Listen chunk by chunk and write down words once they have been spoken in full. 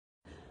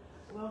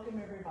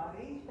Welcome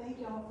everybody. Thank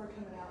y'all for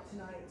coming out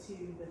tonight to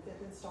the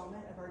 5th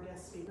installment of our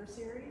guest speaker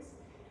series.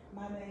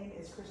 My name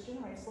is Christian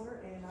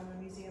Reisler and I'm a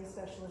museum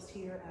specialist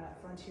here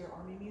at Frontier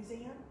Army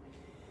Museum.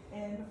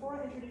 And before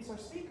I introduce our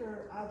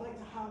speaker, I'd like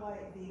to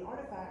highlight the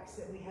artifacts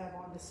that we have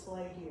on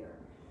display here.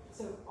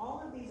 So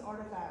all of these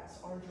artifacts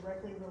are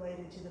directly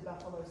related to the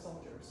Buffalo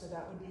Soldiers. So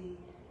that would be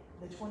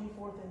the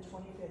 24th and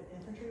 25th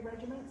Infantry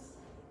Regiments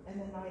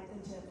and the 9th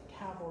and 10th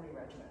Cavalry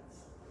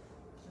Regiments.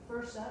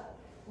 First up,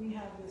 we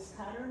have this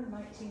pattern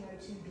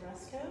 1902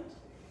 dress coat.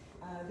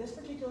 This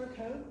particular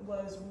coat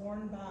was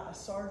worn by a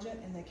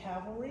sergeant in the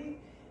cavalry,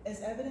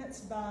 as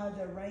evidenced by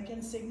the rank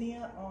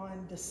insignia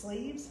on the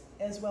sleeves,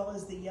 as well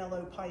as the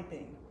yellow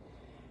piping.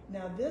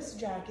 Now this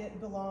jacket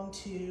belonged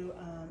to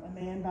a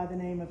man by the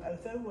name of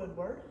Otho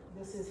Woodward.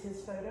 This is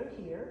his photo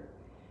here.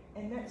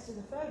 And next to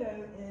the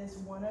photo is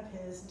one of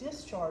his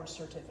discharge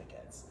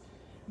certificates.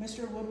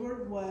 Mr.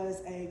 Woodward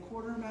was a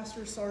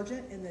quartermaster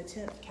sergeant in the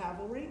 10th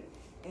Cavalry,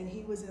 and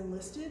he was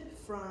enlisted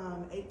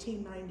from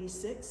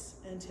 1896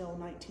 until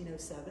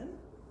 1907.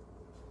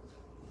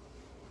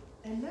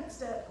 And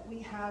next up,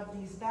 we have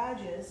these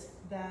badges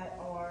that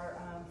are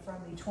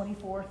from the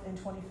 24th and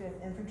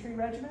 25th Infantry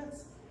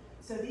Regiments.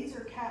 So these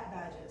are cat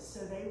badges.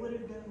 So they would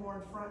have been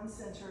worn front and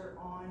center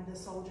on the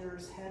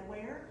soldiers'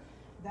 headwear.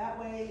 That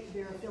way,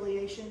 their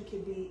affiliation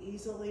could be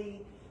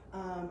easily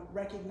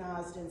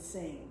recognized and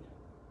seen.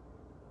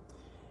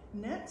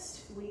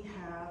 Next, we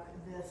have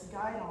this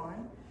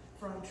guidon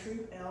from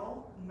Troop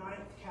L,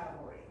 9th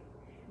Cavalry.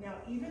 Now,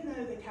 even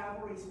though the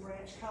cavalry's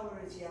branch color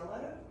is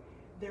yellow,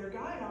 their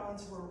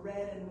guidons were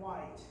red and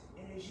white.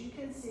 And as you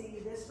can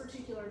see, this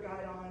particular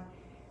guidon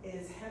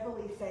is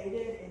heavily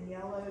faded and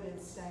yellowed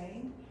and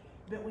stained,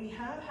 but we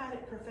have had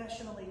it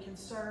professionally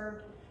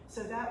conserved,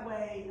 so that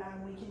way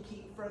we can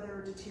keep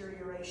further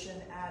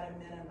deterioration at a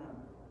minimum.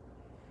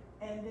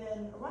 And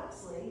then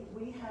lastly,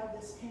 we have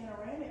this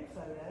panoramic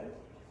photo.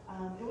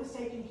 It was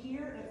taken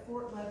here at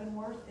Fort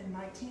Leavenworth in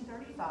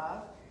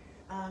 1935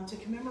 to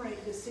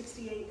commemorate the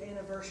 68th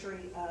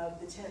anniversary of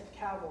the 10th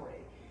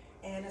Cavalry.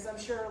 And as I'm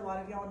sure a lot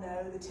of y'all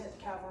know, the 10th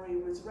Cavalry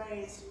was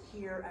raised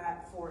here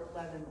at Fort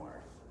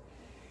Leavenworth.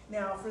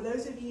 Now, for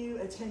those of you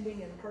attending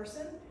in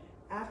person,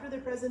 after the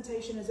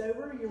presentation is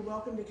over, you're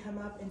welcome to come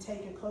up and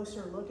take a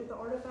closer look at the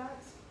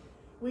artifacts.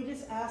 We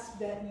just ask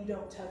that you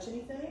don't touch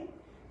anything.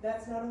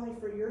 That's not only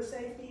for your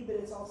safety, but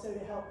it's also to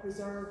help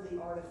preserve the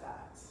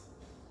artifacts.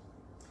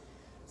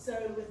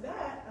 So with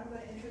that, I'm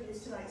going to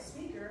introduce tonight's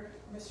speaker,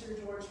 Mr.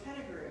 George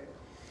Pettigrew.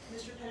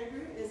 Mr.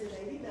 Pettigrew is a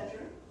Navy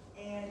veteran,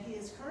 and he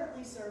is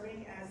currently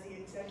serving as the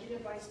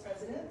Executive Vice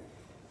President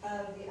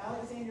of the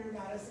Alexander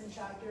Madison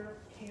Chapter,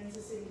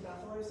 Kansas City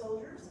Buffalo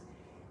Soldiers.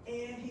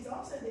 And he's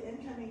also the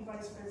incoming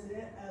Vice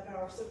President of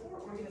our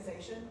support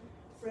organization,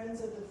 Friends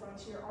of the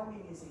Frontier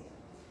Army Museum.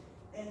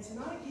 And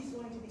tonight he's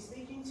going to be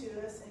speaking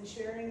to us and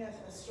sharing a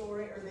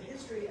story or the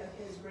history of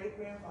his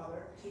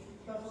great-grandfather,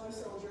 Buffalo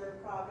Soldier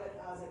Private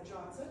Isaac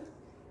Johnson.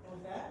 And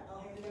with that,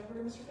 I'll hand it over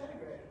to Mr.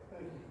 Pettigrew.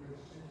 Thank you,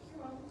 Christian.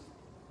 You're welcome.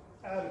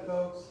 Howdy,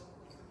 folks.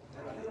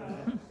 Howdy.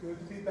 It's good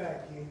to be back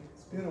here.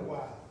 It's been a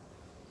while.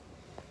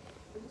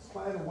 It was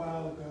quite a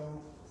while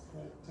ago,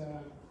 but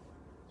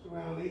it's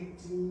around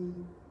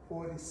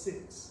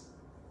 1846.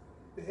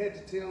 They had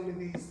to tell me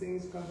these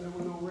things because there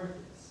were no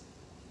records.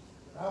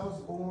 I was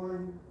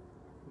born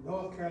in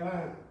North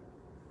Carolina.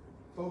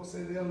 Folks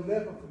said they'll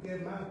never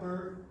forget my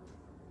birth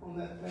on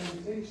that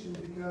plantation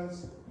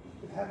because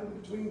it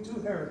happened between two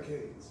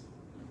hurricanes.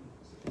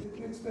 So they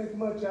didn't expect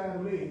much out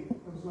of me.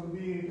 It was going to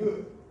be any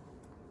good.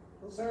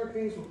 Those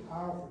hurricanes were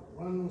powerful.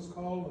 One was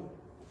called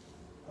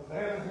the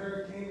Havana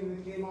hurricane, and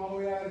it came all the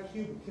way out of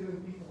Cuba,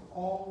 killing people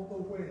all the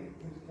way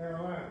into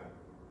Carolina.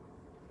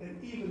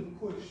 And even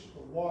pushed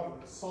the water,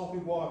 the salty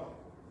water,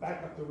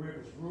 back up the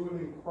rivers,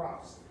 ruining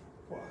crops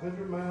for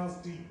 100 miles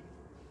deep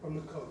from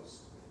the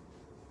coast.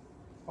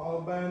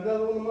 Followed by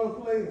another one a month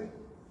later.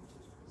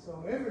 So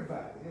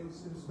everybody, it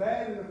was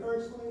bad in the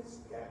first place,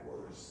 it got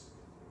worse.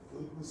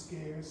 Food was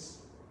scarce,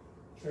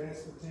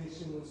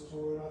 transportation was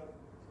torn up,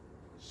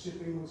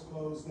 shipping was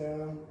closed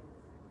down,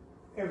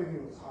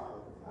 everything was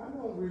horrible. I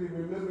don't really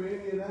remember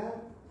any of that.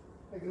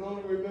 I can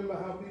only remember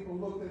how people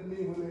looked at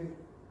me when they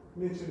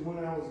mentioned when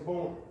I was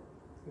born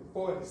in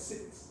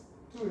 46.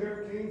 Two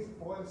hurricanes in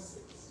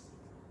 46.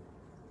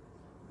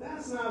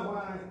 That's not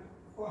why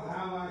or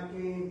how I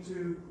came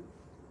to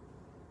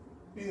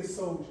be a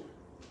soldier.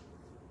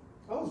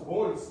 I was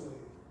born a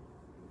slave.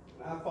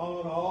 And I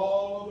followed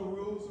all of the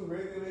rules and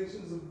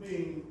regulations of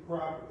being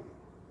property.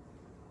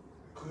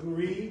 I couldn't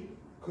read,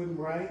 couldn't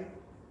write.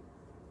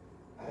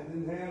 I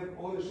didn't have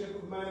ownership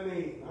of my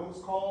name. I was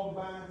called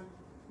by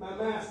my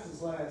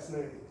master's last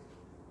name,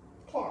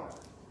 Clark.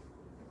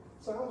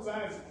 So I was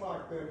Isaac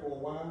Clark there for a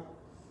while.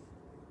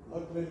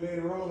 Luckily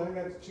later on, I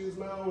got to choose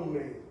my own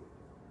name.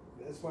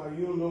 That's why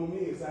you'll know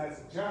me as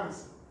Isaac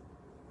Johnson.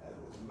 That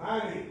was my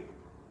name.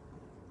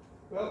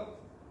 Well,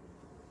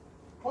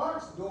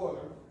 Clark's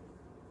daughter,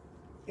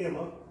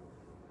 Emma,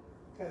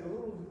 had a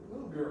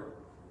little girl.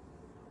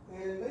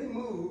 And they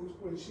moved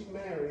when she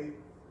married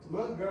to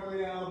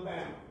Montgomery,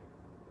 Alabama.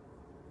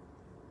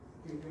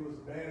 You think it was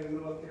bad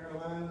in North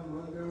Carolina,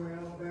 Montgomery,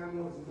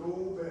 Alabama was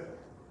no better.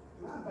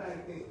 Not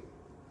back then.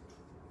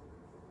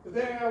 But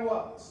there I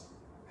was,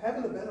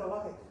 having a better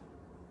life.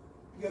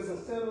 Because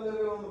instead of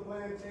living on the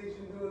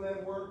plantation, doing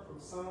that work from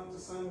sun to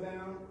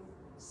sundown,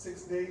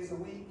 6 days a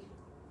week,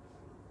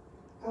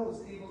 I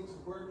was able to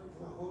work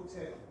in a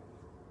hotel,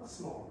 a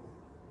small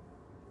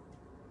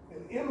one.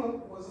 And Emma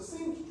was a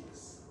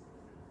seamstress.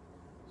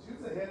 She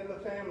was the head of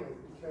the family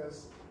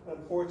because,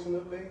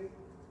 unfortunately,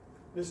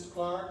 Mr.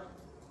 Clark,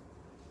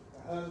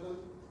 her husband,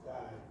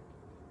 died.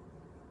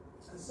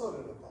 And so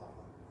did the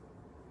father.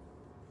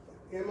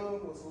 But Emma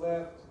was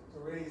left to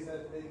raise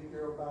that baby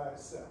girl by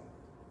herself.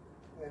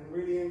 And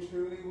really and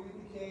truly, we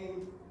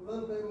became a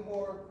little bit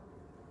more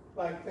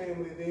like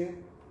family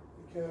then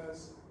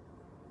because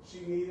she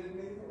needed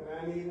me and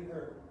I needed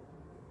her.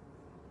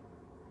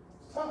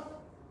 It's tough.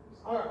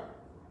 It's hard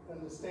to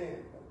understand.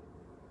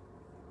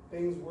 But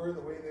things were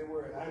the way they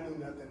were, and I knew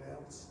nothing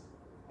else.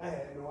 I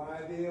had no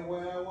idea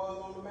where I was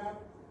on the map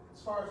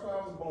as far as where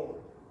I was born.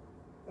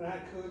 And I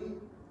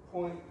couldn't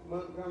point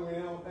Montgomery,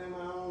 Alabama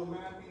out on the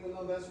map, even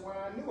though that's where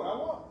I knew I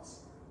was.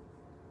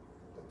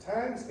 But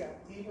times got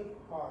even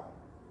harder.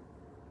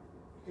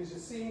 Because you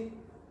see,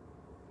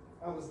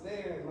 I was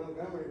there in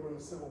Montgomery when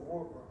the Civil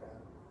War broke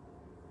out.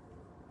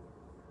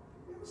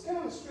 It was kind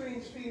of a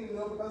strange feeling,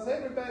 though, because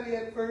everybody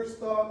at first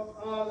thought,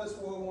 oh, this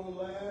war won't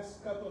last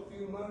a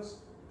few months.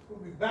 We'll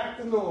be back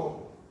to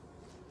normal.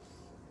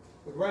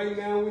 But right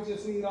now, we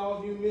just need all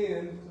of you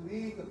men to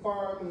leave the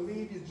farm and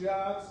leave your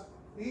jobs,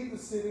 leave the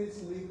cities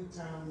and leave the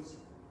towns,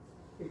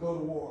 and go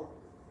to war.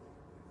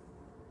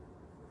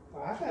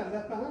 Well, I got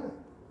left behind.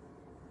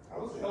 I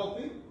was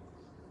healthy,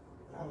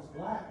 and I was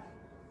black.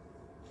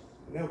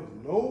 And there was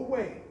no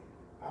way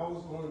I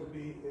was going to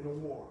be in a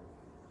war.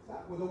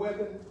 Not with a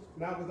weapon,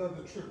 not with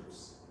other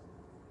troops.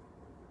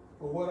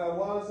 But what I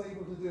was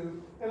able to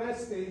do, and I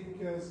stayed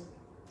because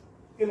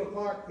Emma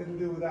Clark couldn't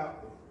do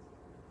without me.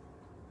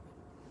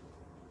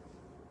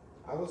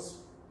 I was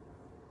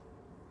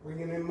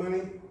bringing in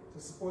money to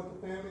support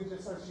the family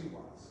just like she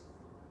was.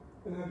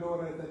 And her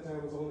daughter at that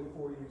time was only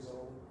 4 years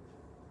old.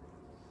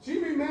 She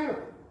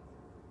remarried.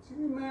 She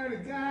remarried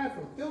a guy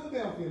from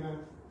Philadelphia now.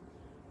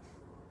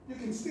 You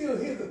can still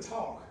hear the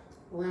talk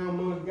around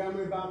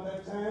Montgomery about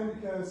that time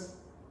because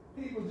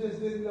people just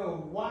didn't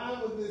know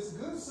why would this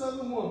good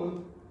Southern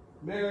woman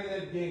marry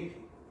that Yankee.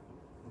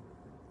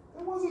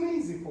 It wasn't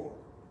easy for her.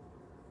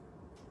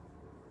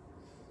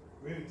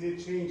 Really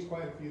did change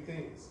quite a few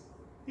things.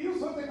 He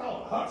was what they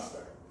call a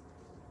hustler.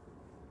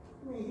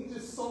 I mean, he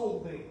just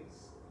sold things.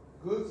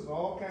 Goods of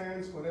all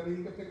kinds, whatever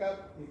he could pick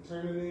up, he'd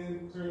turn it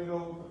in, turn it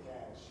over for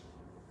cash.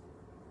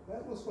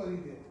 That was what he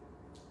did.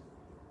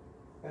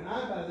 And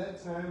I, by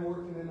that time,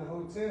 working in a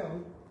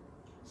hotel,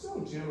 was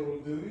on general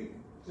duty.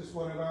 Just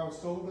whatever I was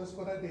told, that's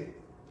what I did.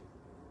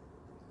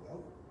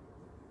 Well,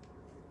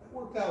 that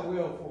worked out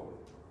well for me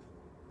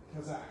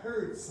because I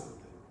heard something.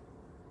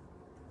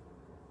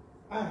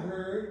 I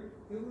heard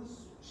it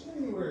was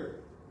January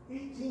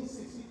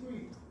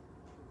 1863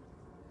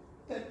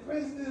 that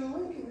President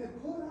Lincoln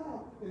had put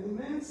out an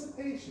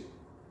emancipation.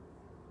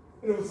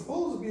 And it was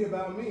supposed to be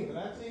about me, but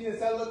I tell you,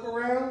 as I look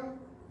around,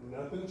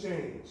 nothing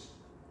changed.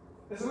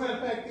 As a matter of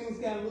fact, things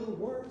got a little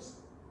worse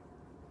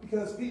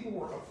because people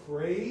were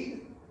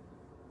afraid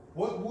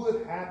what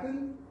would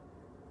happen.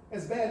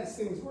 As bad as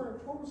things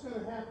were, what was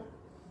going to happen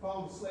if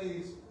all the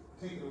slaves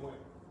were taken away?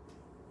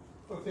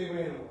 Or if they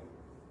ran away?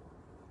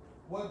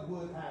 What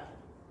would happen?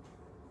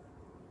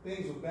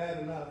 Things were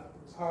bad enough.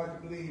 It was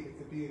hard to believe it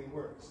could be any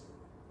worse.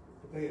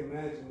 But they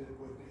imagined it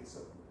would be.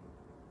 So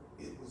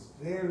it was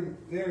very,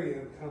 very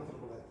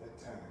uncomfortable at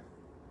that time.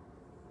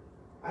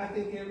 I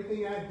think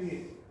everything I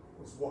did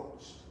was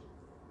watched.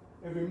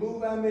 Every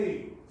move I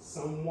made,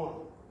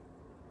 someone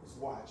was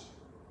watching.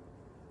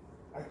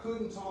 I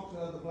couldn't talk to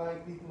other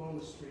black people on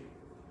the street.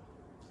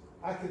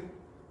 I could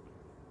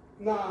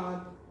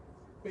nod,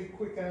 make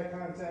quick eye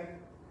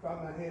contact,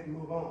 drop my head and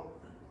move on.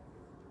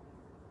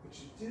 But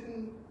you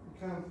didn't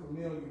become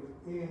familiar with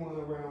anyone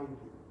around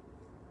you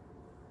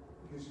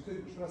because you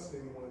couldn't trust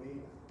anyone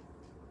either,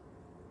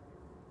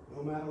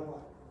 no matter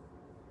what.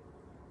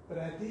 But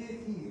I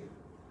did hear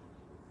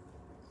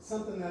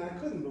something that I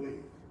couldn't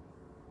believe.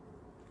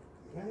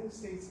 The United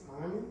States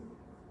Army,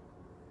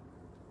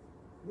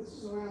 this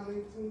was around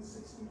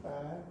 1865,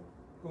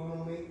 going on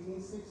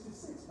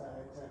 1866 by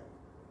that time.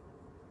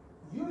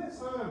 The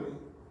U.S. Army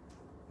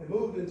had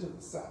moved into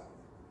the South.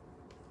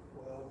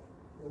 Well,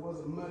 there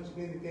wasn't much of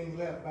anything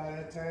left by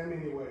that time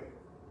anyway.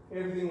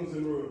 Everything was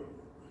in ruin.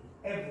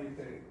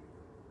 Everything.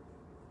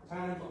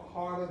 Times were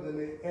harder than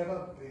they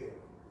ever been.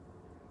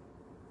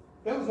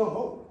 There was no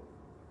hope.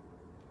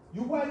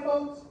 You white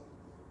folks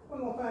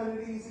weren't going to find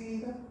it easy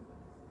either.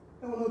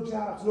 There were no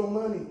jobs, no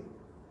money,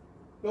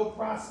 no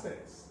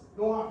prospects,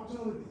 no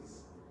opportunities.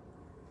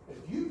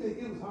 If you think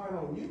it was hard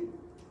on you,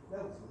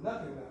 there was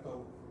nothing left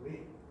over for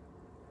me.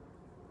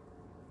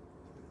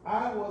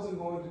 I wasn't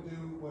going to do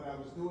what I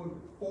was doing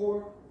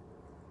before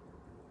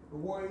the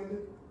war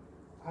ended.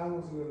 I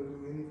wasn't going to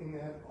do anything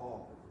at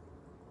all.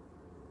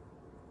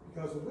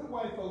 Because when good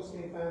white folks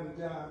can't find a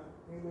job,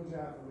 ain't no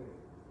job for them.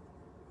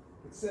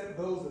 Except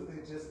those that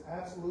they just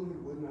absolutely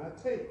would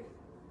not take.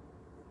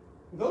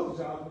 Those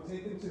jobs were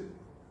taken too.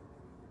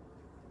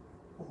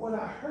 But what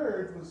I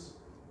heard was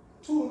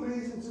too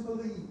amazing to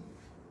believe.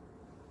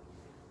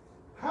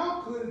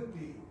 How could it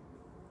be,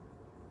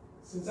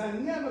 since I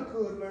never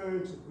could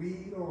learn to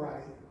read or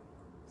write,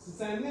 since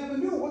I never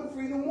knew what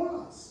freedom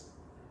was,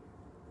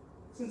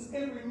 since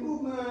every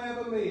movement I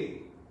ever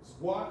made was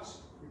watched,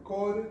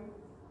 recorded,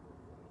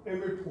 and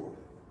reported.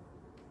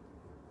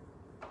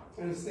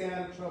 And to stay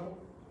out of trouble,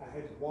 I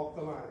had to walk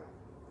the line.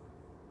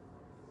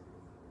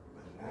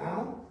 But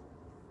now,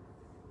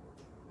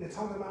 they're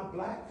talking about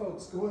black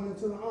folks going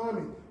into the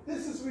army.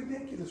 This is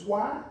ridiculous.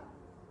 Why?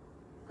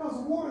 Because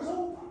the war is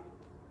over.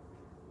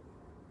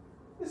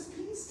 It's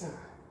peacetime.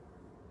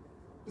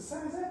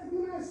 Besides that, the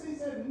United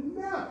States had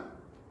never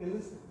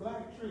enlisted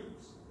black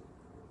troops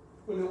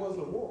when there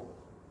wasn't a war.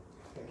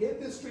 Now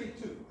get this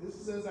straight too. This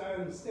is as I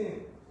understand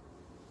it.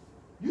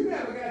 You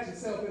never got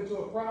yourself into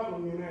a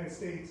problem in the United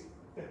States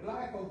that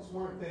black folks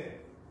weren't there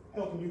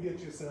helping you get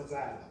yourselves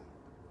out of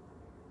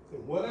it.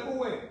 In whatever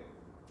way,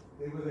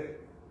 they were there.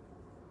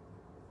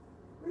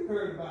 We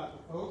heard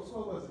about the folks,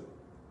 what was it?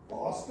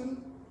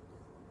 Boston?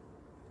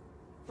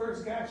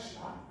 First got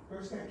shot,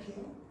 first got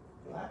killed,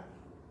 black.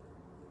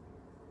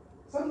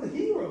 Some of the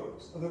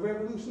heroes of the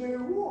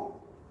Revolutionary War,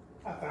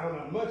 I found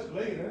out much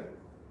later,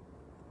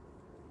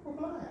 were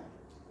black.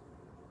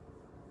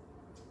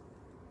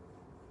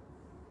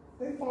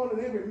 They fought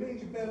in every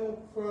major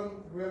battle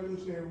from the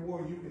Revolutionary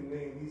War you can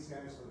name. These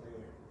guys were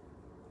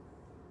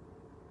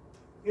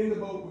there. In the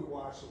boat with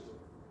Washington,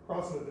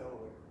 crossing the Delaware.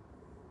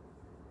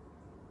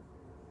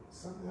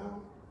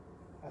 Somehow,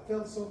 I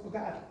felt so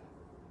forgotten.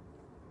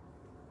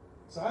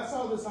 So I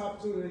saw this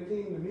opportunity that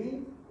came to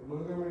me in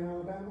Montgomery,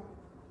 Alabama,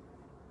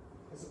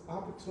 as an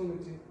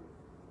opportunity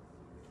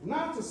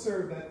not to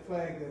serve that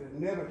flag that had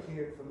never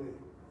cared for me,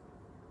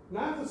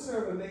 not to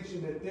serve a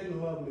nation that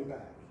didn't love me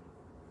back,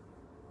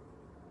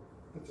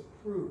 but to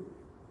prove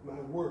my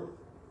worth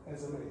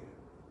as a man.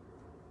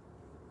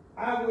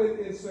 I went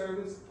in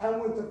service, I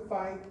went to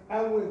fight,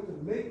 I went to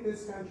make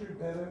this country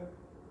better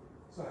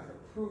so I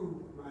could prove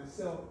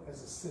myself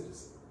as a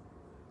citizen.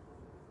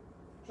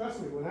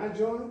 Trust me, when I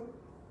joined,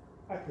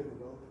 I couldn't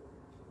vote.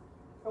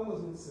 I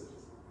wasn't a citizen.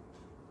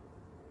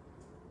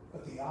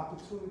 But the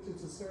opportunity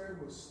to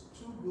serve was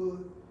too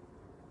good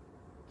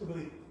to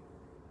believe,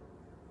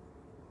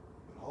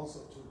 but also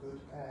too good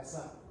to pass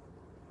up.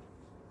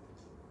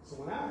 So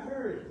when I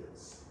heard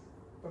this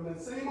from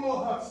that same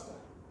old huckster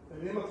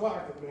that Emma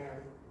Clark had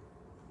married,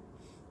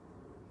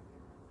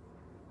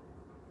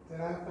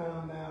 then I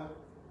found out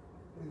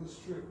it was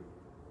true.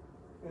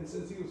 And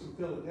since he was from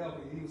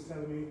Philadelphia, he was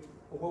telling me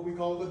what we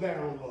call the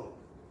down low.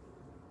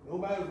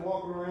 Nobody's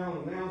walking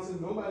around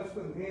announcing, nobody's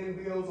putting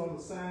handbills on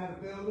the side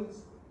of buildings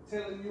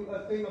telling you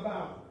a thing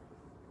about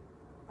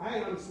it.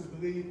 I honestly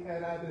believe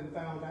had I been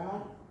found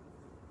out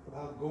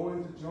about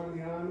going to join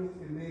the Army,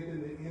 it may have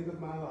been the end of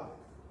my life.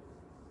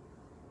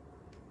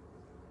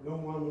 No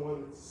one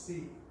wanted to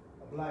see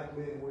a black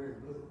man wearing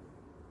blue.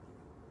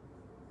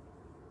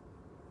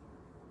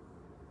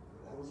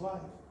 That was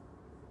life.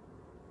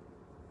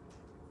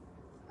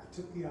 I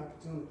took the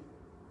opportunity.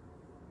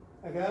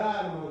 I got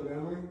out of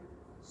Montgomery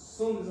as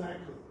soon as I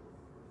could.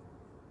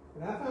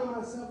 And I found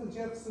myself in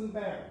Jefferson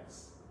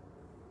Barracks.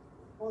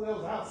 Well, that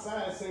was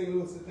outside St.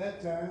 Louis at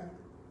that time.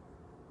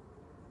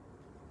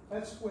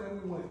 That's where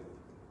we went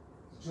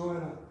to join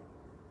up.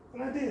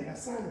 And I did, I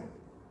signed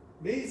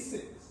May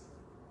 6,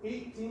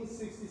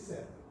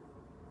 1867.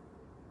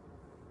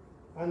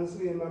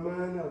 Honestly, in my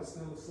mind, I was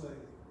still a slave.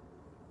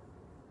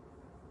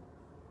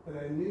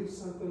 But I knew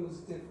something was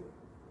different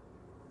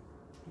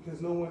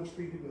because no one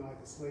treated me like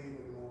a slave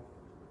anymore.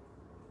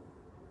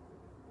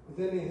 But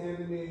then they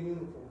handed me a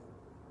uniform.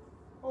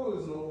 Oh, it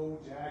was an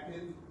old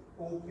jacket,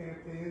 old pair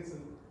of pants,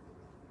 and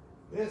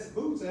best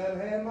boots I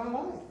ever had in my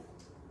life.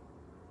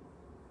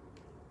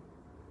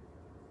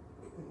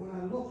 And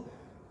when I looked at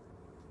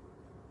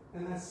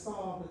it, and I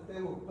saw that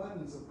there were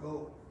buttons of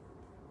gold,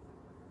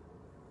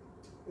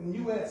 in the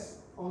U.S.,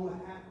 on the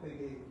hat they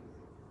gave me.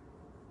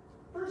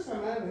 First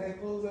time I ever had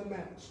clothes that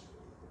matched.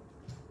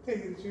 Tell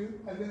you the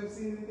truth, I've never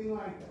seen anything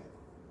like that.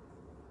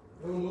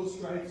 There were no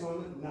stripes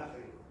on it,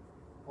 nothing.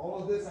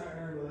 All of this I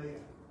earned later.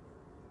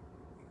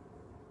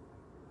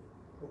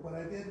 But what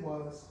I did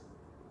was,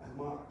 I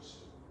marched.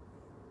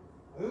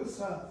 It was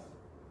tough.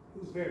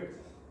 It was very tough.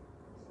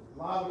 There was a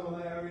lot of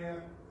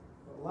malaria,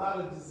 a lot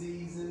of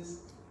diseases.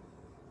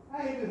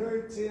 I even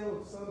heard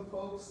tale of some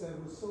folks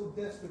that were so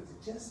desperate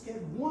to just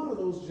get one of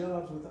those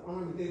jobs with the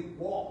Army, they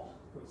walked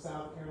from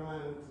South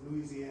Carolina to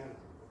Louisiana.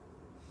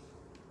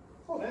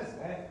 Oh, that's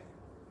bad.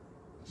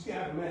 But you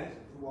gotta imagine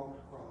if you walked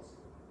across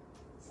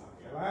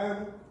South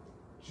Carolina,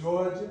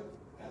 Georgia,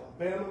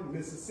 Alabama,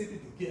 Mississippi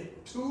to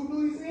get to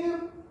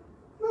Louisiana.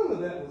 None of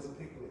that was a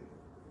picnic.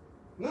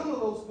 None of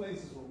those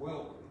places were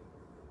welcome.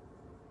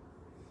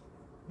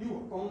 You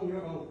were on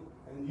your own,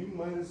 and you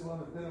might as well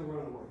have been a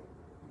runaway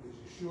because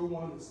you sure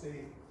wanted to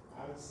stay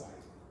out of sight.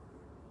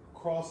 Of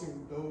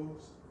crossing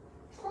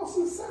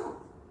the South,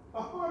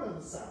 a heart of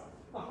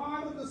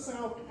the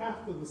South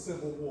after the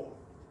Civil War.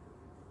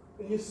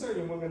 And you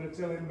certainly weren't going to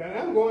tell anybody,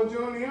 I'm going to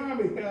join the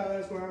army. Yeah,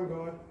 that's where I'm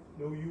going.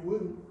 No, you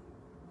wouldn't.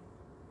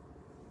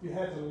 You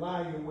had to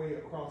lie your way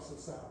across the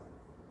South.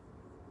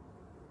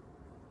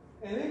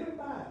 And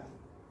everybody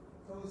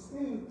that was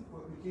in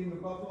what became the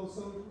Buffalo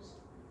Soldiers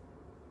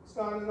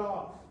started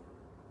off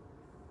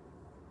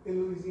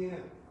in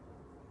Louisiana.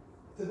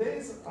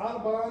 Today's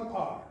Audubon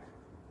Park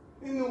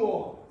in New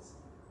Orleans.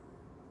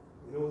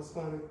 You know what's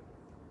funny?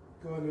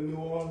 Going to New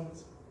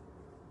Orleans,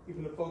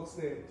 even the folks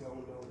there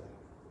don't know that.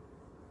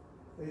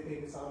 They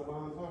think it's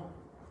Audubon Park.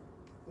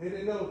 They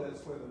didn't know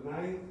that's where the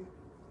 9th,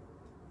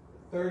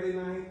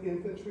 39th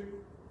Infantry,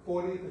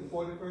 40th and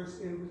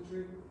 41st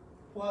Infantry,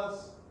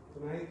 plus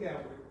the 9th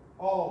Cavalry,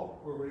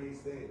 all were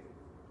raised there.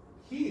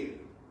 Here,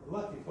 the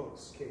lucky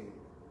folks came.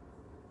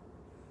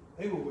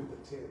 They were with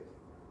the 10th.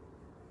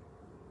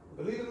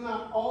 Believe it or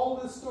not, all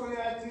this story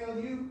I tell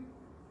you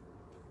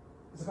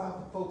is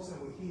about the folks that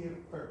were here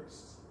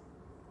first.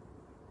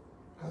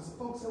 Because the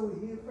folks that were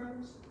here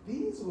first,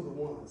 these were the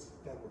ones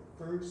that were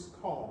first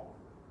called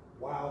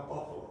wild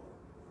buffalo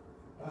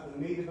by the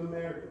Native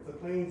Americans, the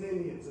Plains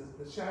Indians,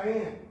 the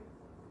Cheyenne.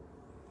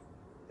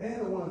 They're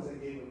the ones that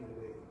gave them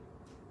the name.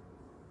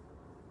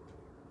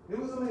 It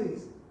was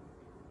amazing.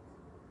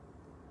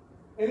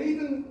 And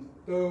even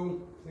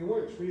though they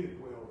weren't treated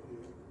well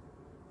here,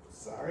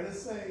 sorry to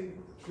say,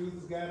 the truth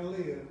has got to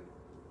live.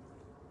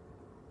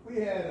 We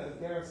had a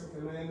garrison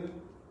commander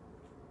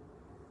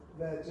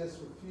that just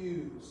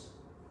refused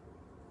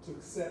to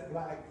accept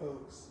black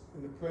folks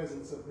in the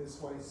presence of his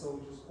white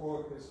soldiers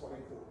or his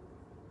white folk.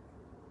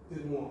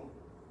 Didn't want them.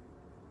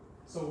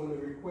 So when the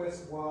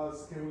request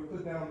was, can we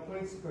put down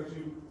planks because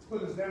you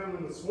put us down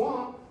in the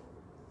swamp,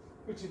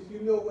 which if you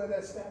know where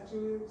that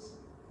statue is,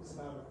 it's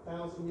about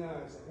 1,000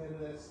 yards ahead of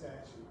that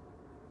statue.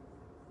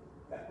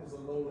 That was a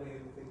lowland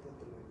that they put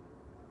them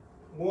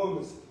in. More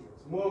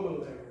mosquitoes, more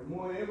malaria,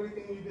 more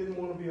everything you didn't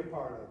want to be a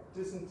part of.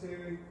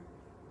 Dysentery,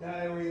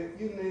 diarrhea,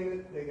 you name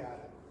it, they got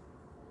it.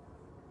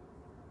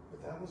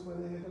 But that was where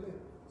they had to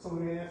live. So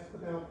when they asked to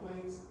put down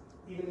planks,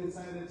 even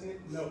inside the tent,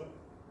 no.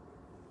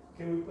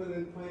 Can we put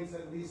in planks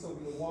at least so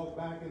we can walk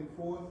back and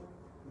forth?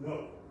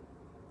 No.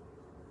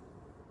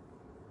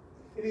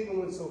 It even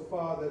went so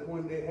far that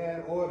when they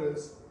had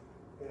orders,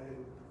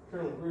 and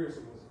Colonel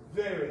Grierson was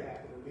very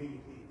happy to leave,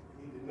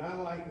 he did not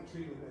like the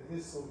treatment that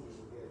his soldiers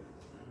were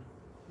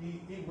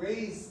getting. He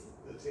raised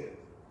the tent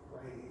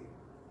right here.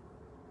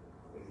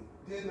 And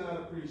he did not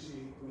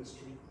appreciate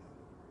mistreatment.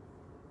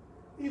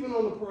 Even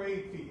on the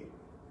parade field.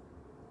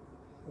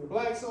 When the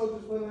black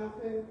soldiers went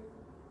out there,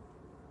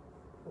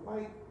 the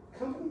white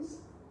companies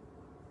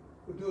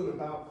were doing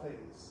about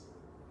face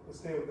and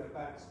stand with their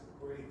backs to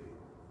the parade field.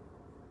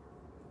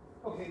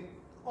 Okay,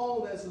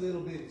 all that's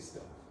little bitty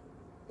stuff.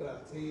 But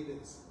I'll tell you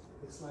this,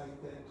 it's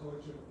like that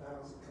torture of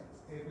 1,000 cuts.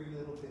 Every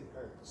little bit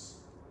hurts.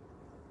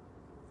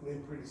 And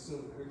then pretty soon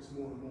it hurts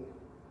more and more.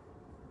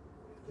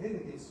 Then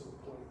it gets to a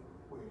point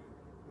where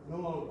it no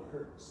longer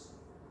hurts.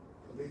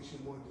 It makes you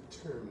more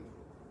determined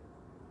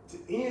to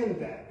end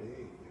that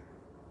behavior.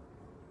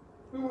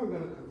 We weren't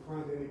going to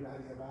confront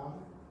anybody about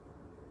it.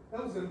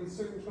 That was going to be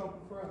certain trouble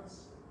for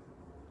us.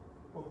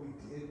 What we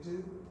did do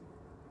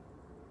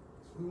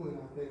is we went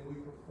out there and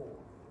we performed.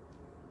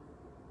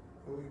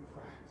 And we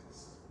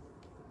practiced.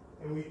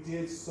 And we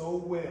did so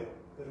well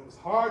that it was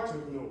hard to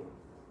ignore.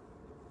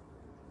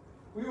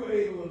 We were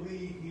able to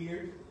leave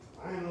here,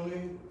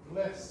 finally,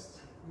 blessed.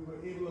 We were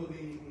able to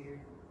leave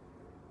here.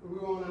 We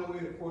were on our way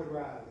to Fort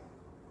Riley.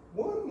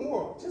 One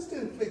more, just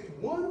to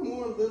inflict one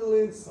more little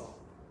insult.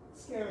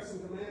 This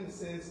garrison commander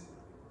says,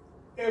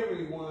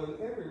 every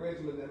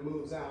regiment that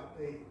moves out,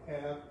 they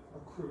have a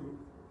crew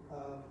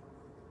of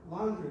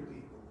laundry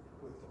people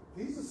with them.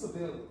 These are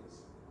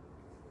civilians.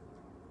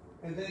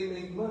 And they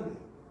make money.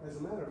 As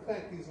a matter of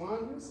fact, these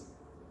laundries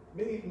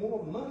made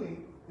more money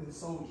than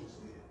soldiers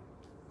did.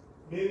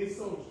 Many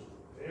soldiers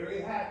were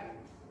very happy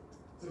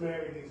to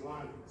marry these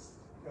laundries.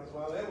 Because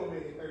while they were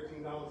making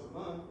 $13 a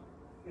month,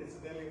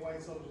 incidentally,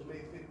 white soldiers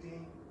made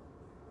 $15.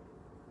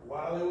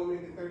 While they were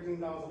making $13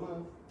 a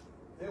month,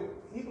 there were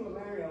people to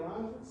marry a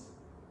laundress.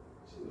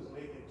 She was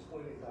making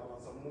 $20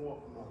 or more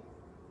per month.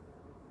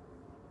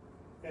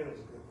 And it was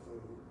good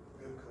food,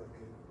 good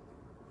cooking.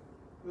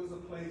 It was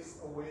a place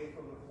away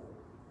from the fort.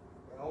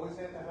 They always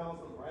had to house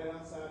them right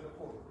outside the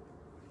fort.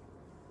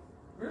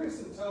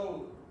 Grierson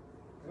told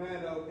the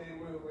commander, okay,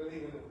 we're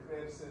leaving. The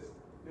commander says,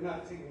 you're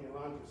not taking your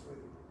laundress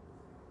with you.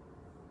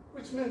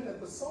 Which meant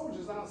that the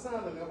soldiers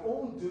outside of their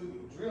own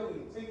duty,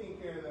 drilling, taking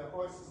care of their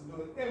horses and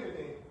doing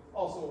everything,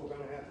 also were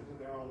going to have to do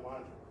their own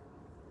laundry.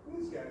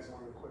 These guys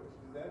weren't equipped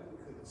to do that. They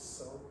couldn't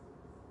sew.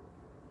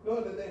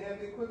 Nor did they have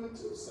the equipment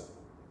to sew.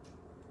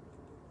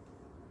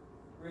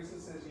 Grierson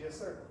says, yes,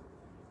 sir.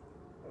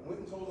 And went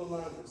and told the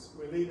laundress,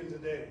 we're leaving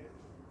today.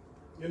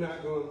 You're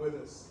not going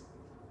with us.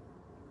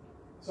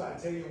 So I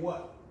tell you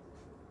what,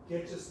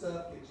 get your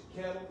stuff, get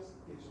your kettles,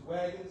 get your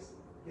wagons,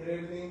 get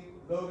everything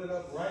loaded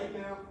up right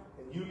now,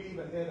 and you leave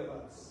ahead of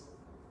us.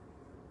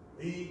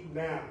 Leave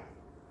now.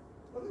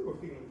 Well, they were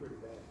feeling pretty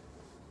bad.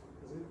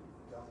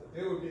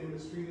 They were being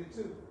mistreated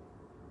too.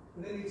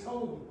 And then he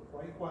told them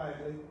quite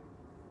quietly,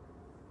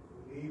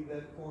 leave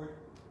that fort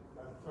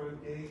by the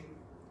front gate,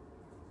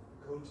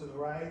 go to the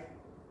right,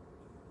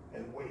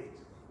 and wait.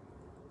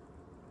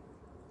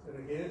 And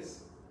against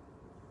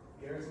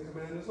garrison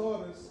commander's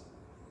orders,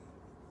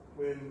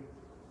 when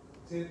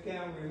 10th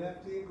Cavalry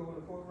left here going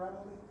to Fort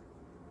Riley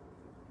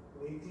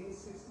in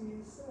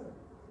 1867,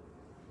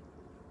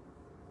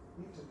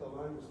 he took the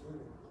longest with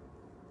him.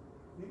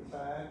 He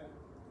defied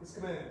his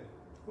commander,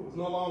 who was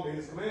no longer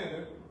his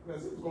commander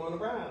because he was going to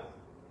Riley.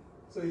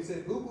 So he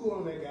said boo-boo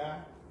on that guy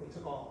and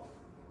took off.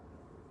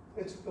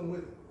 And took them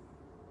with him.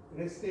 And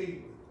they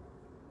stayed with him.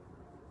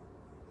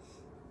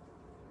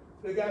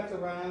 They got to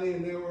Riley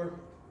and there were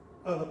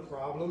other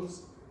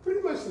problems,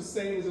 pretty much the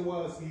same as it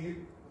was here.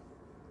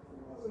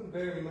 There wasn't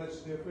very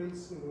much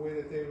difference in the way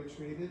that they were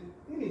treated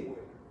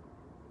anywhere.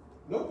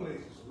 No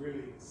place was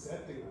really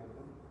accepting of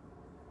them.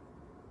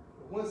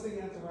 But once they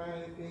got to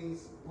Riley,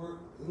 things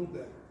worked a little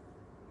better.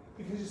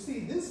 Because you see,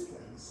 this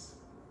place,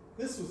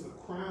 this was the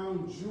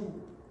crown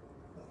jewel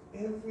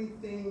of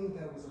everything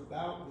that was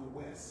about the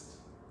West,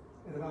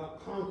 and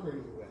about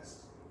conquering the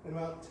West, and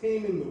about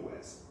taming the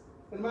West,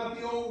 and about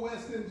the Old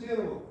West in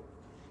general.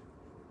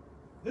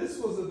 This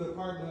was the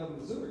Department of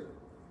Missouri,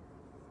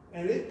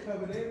 and it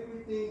covered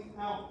everything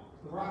out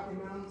the Rocky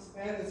Mountains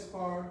and as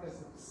far as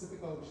the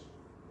Pacific Ocean.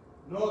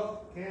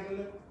 North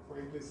Canada,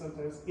 frankly,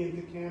 sometimes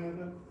into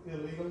Canada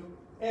illegally,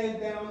 and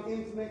down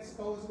into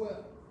Mexico as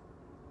well.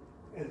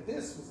 And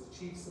this was the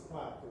chief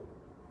supply port.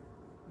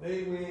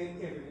 They ran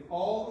everything.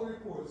 All the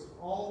reports of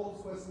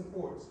all those western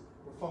ports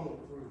were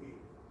funneled through here.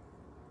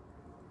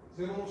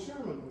 General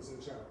Sherman was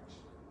in charge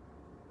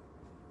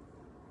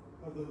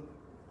of the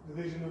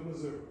Division of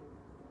Missouri.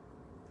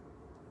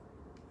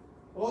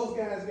 Those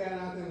guys got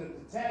out there, and a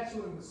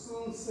detachment was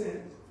soon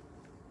sent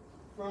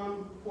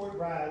from Fort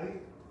Riley.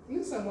 And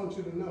this I want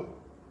you to know.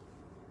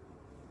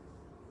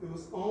 It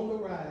was on the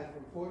ride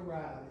from Fort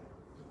Riley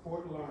to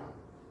Fort Larned.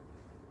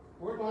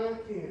 Fort Larned,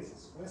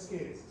 Kansas, West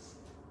Kansas.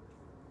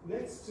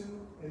 Next to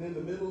and in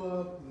the middle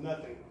of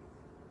nothing.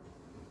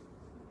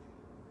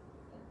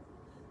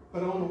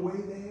 But on the way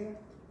there,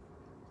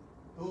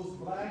 those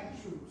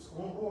black troops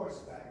on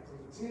horseback from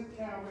the 10th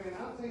Cavalry, and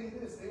I'll tell you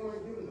this, they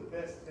weren't given the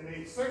best, and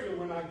they certainly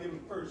were not given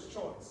first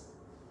choice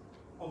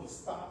on the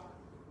stock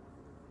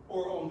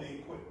or on the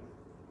equipment.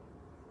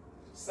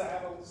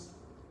 Saddles,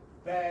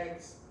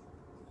 bags,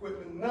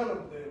 equipment, none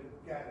of them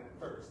got it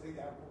first. They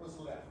got what was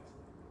left.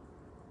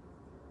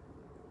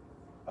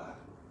 But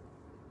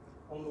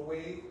on the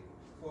way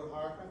to Fort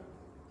Harker,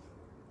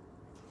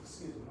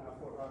 not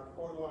Fort Harker,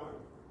 Fort Larned,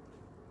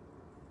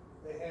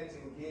 they had to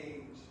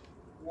engage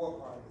war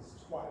parties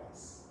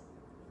twice.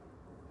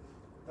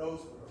 Those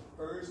were the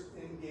first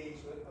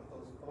engagement of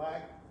those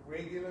black,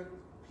 regular,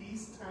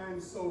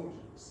 peacetime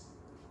soldiers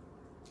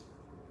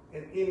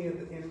in any of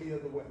the enemy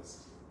of the West.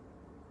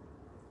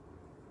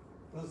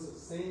 Those are the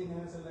same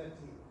guys that left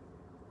here.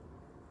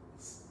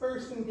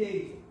 First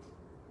engagement.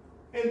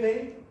 And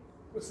they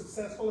were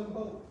successful in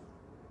both.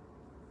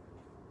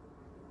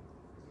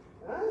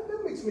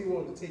 That makes me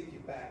want to take you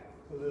back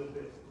a little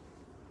bit.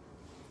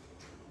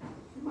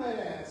 You might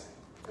ask,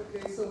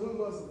 okay, so when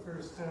was the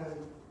first time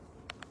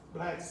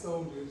black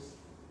soldiers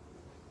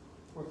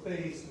were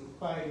faced with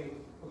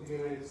fighting for the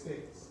United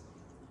States?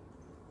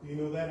 Do you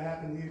know that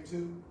happened here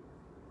too?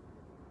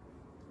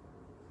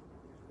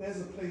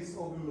 There's a place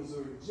over in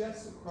Missouri,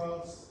 just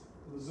across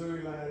the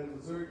Missouri line, the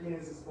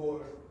Missouri-Kansas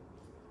border,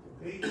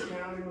 in Bates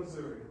County,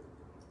 Missouri.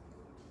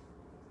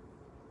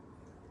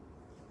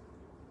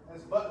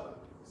 That's Butler.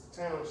 It's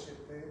a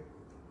township there.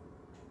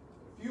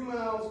 A few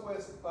miles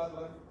west of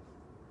Butler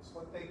is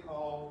what they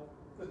call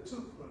the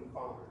Toothman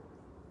Farm.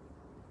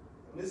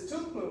 And Miss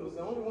Toothman was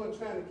the only one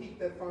trying to keep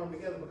that farm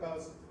together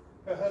because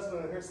her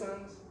husband and her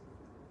sons,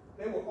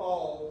 they were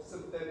all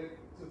sympathetic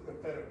to the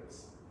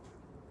Confederates.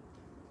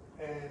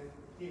 And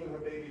even her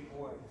baby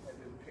boy had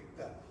been picked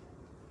up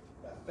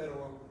by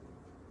federal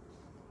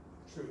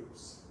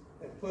troops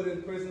and put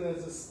in prison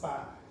as a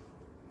spy.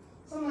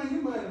 So now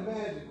you might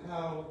imagine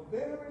how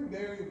very,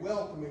 very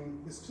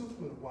welcoming Miss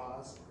Toothman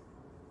was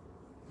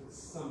with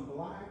some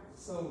black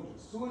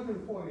soldiers.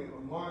 240 of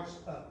them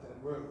marched up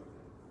that road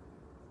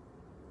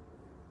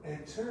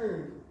and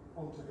turned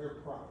onto her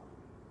property.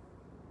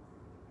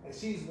 And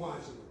she's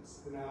watching this.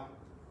 Now,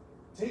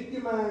 take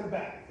your mind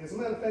back. As a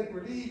matter of fact,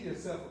 relieve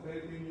yourself of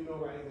everything you know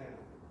right now.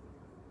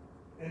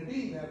 And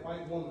be that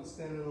white woman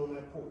standing on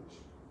that porch,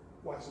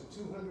 watching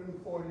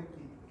 240 people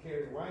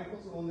carrying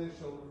rifles on their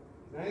shoulders,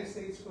 United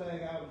States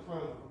flag out in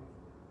front of them,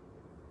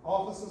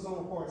 officers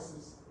on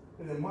horses,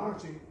 and they're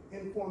marching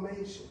in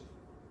formation.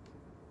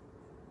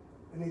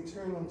 And they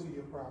turn onto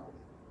your property.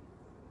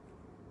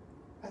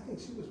 I think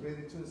she was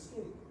ready to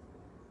escape.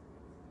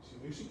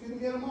 She knew she couldn't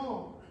get them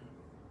all.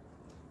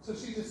 So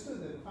she just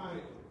stood there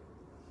defiantly.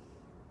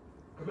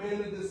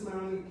 Commander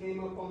dismounted,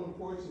 came up on the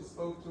porch and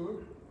spoke to her.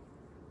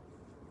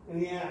 And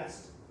he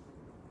asked,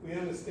 we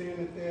understand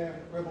that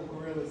there are rebel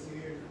guerrillas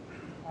here.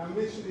 Our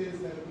mission is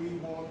that we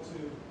want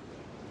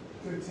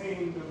to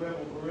contain the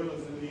rebel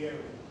guerrillas in the area.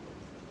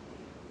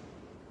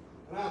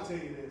 And I'll tell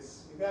you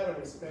this, you gotta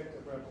respect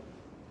a rebel,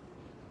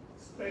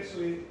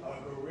 especially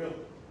a guerrilla.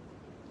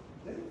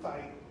 They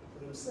fight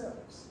for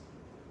themselves.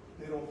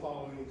 They don't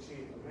follow any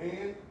chain of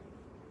command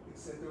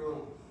except their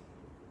own.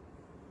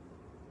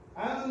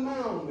 Out of the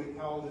mound, they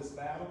call this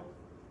battle.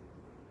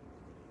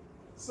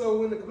 So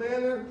when the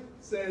commander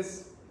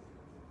says,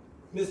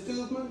 Ms.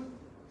 Tubman,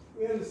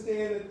 we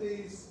understand that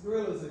these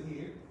guerrillas are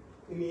here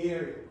in the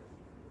area.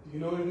 Do you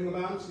know anything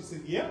about them? She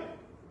said, yep.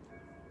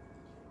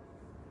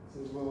 He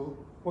says, well,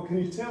 what can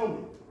you tell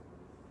me?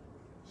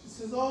 She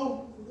says,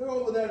 oh, they're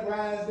over that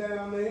rise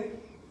down there.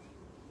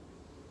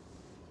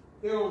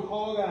 They're on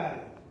Hog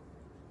Island.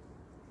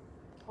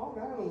 Hog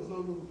Island was no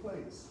little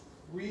place.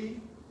 3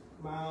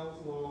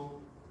 miles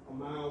long, a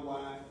mile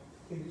wide,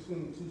 in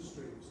between 2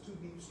 streams, 2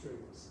 deep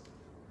streams.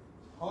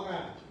 Hog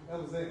Island,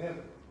 that was their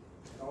heaven.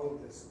 All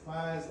of their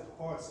supplies, their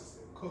horses,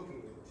 their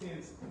cooking, their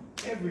tents,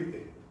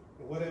 everything.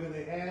 And whatever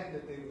they had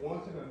that they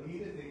wanted or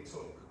needed, they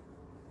took.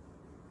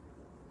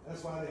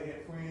 That's why they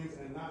had friends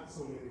and not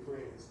so many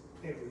friends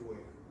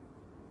everywhere.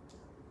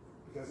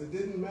 Because it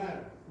didn't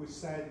matter which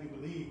side you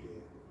believed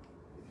in.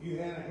 If you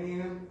had a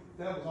ham,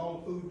 that was all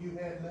the food you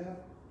had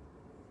left.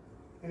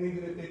 And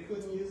even if they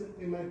couldn't use it,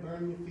 they might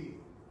burn your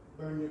field,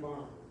 burn your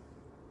barn.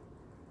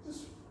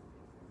 Just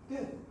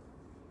did.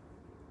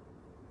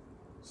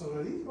 So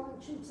now these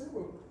black troops, they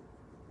were a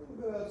little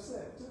bit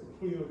upset too,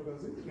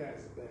 because these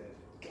guys are bad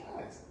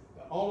guys.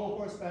 They're all on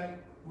horseback,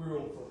 we're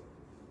on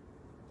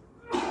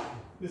foot.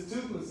 Ms.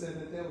 Tubman said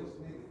that there was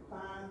maybe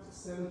 500 to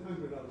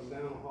 700 of them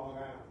down on Hog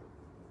Island.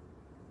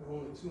 There were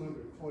only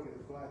 240 of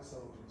the black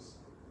soldiers.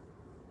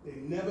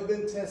 They've never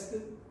been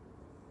tested,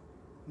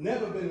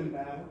 never been in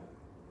battle.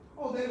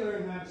 Oh, they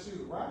learned how to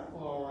shoot a rifle,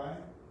 all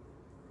right,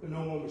 but no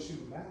one was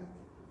shooting back.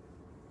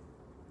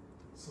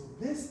 So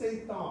this, they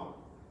thought,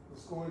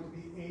 was going to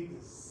be a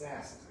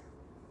disaster.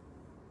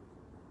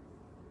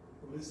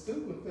 Well, Ms.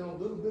 Tubman felt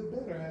a little bit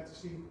better after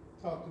she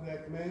talked to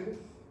that commander.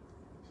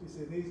 She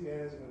said, these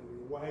guys are going to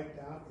be wiped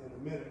out in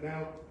a minute.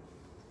 Now,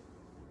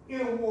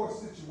 in a war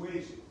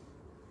situation,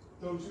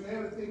 don't you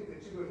ever think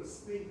that you're going to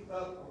sneak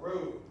up a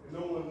road and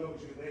no one knows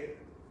you're there?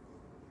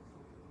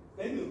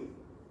 They knew.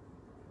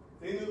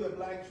 They knew that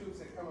black troops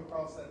had come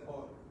across that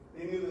border.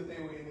 They knew that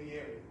they were in the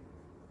area.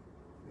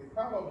 They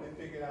probably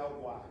figured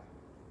out why.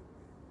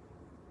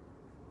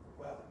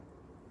 Well,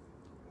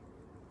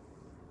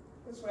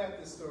 let's wrap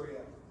this story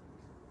up.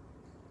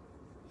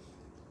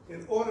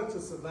 In order to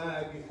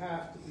survive, you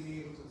have to be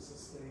able to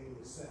sustain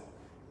yourself.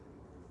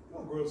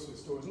 No grocery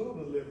stores, no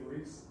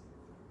deliveries.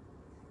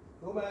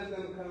 Nobody's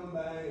going to come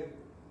by and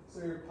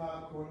serve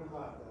popcorn and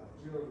hot dogs.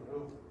 You don't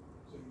know.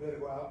 So you better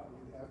go out and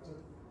you have to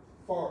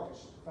forage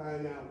to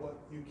find out what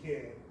you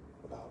can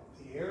about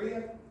the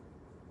area,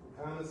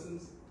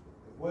 reconnaissance,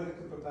 and what it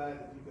could provide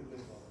that you could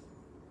live on.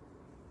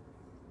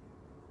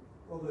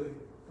 Well, the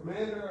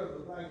commander of the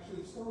black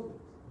troops told him,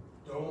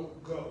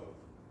 don't go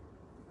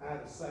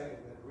out of sight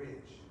of that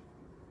ridge.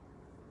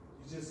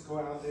 You just go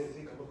out there and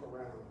take a look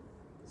around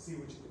and see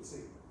what you can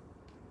see.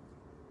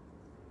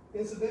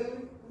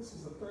 Incidentally, this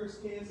was the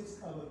first Kansas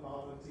Colored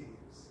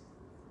Volunteers.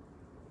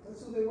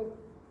 That's who they were.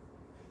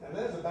 Now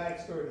there's a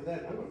backstory to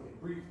that. I'm going to be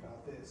brief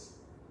about this.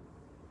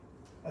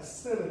 A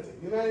senator,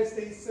 United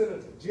States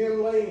Senator,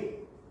 Jim Lane,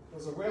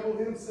 was a rebel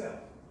himself.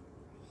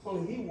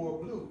 Only he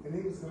wore blue, and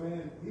he was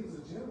commander. He was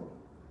a general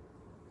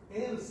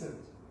and a senator.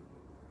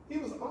 He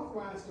was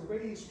authorized to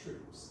raise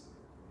troops.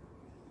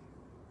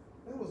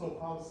 There was no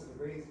policy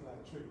to raise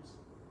black troops.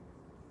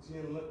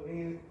 Jim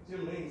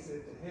Lane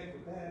said, to heck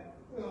with that.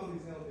 Look at all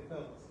these healthy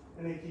fellas,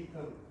 and they keep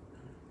coming.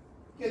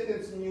 Get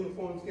them some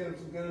uniforms, get them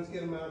some guns,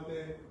 get them out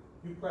there.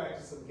 You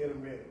practice them, get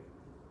them ready.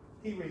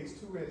 He raised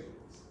 2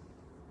 regiments.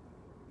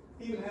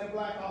 He even had a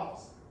black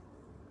officer.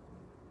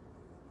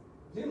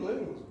 Jim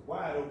Lane was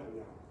wide open,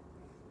 y'all.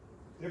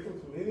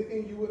 Different from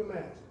anything you would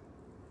imagine.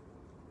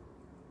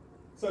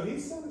 So he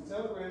sent a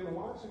telegram to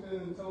Washington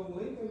and told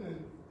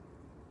Lincoln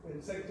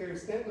and Secretary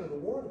Stanton of the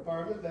War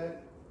Department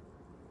that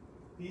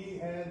he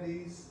had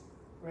these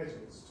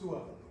regiments, 2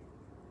 of them.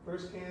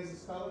 1st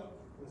Kansas Colored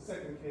and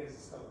 2nd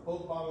Kansas Colored,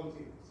 both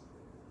volunteers.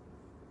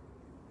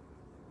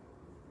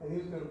 And he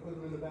was going to put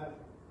them in the battle.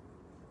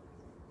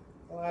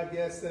 Well, I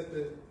guess that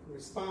the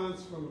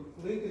response from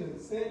Lincoln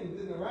and Stanton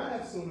didn't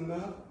arrive soon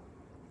enough,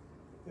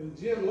 and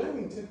Jim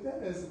Lane took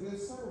that as a good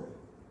sign.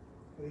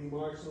 And he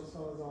marched those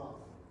fellas off.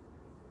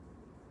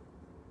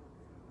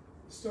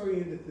 The story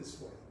ended this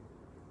way.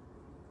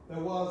 There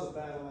was a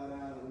battle at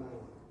Island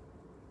Mountain.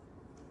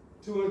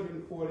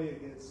 240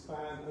 against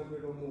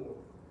 500 or more.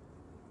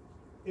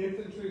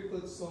 Infantry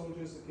foot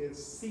soldiers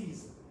against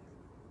seasoned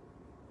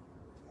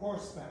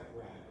horseback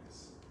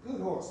riders. Good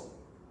horsemen,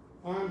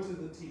 armed to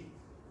the teeth.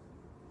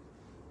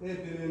 They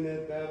had been in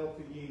that battle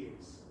for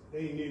years.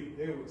 They knew,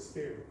 they were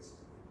experienced.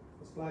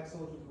 Those black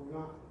soldiers were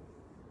not.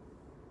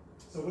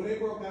 So when they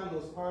broke out in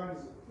those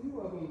parties, a few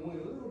of them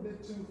went a little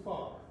bit too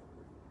far.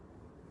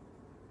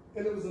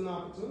 And it was an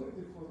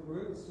opportunity for the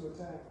guerrillas to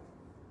attack.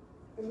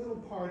 And little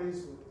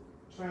parties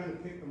were trying to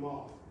pick them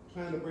off,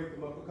 trying to break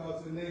them up,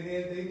 because in their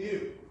head they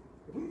knew,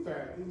 if we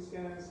fired these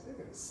guys, they're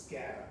going to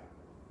scatter.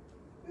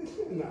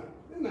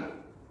 They're not.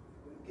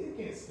 They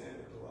can't stand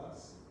it to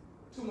us.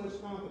 Too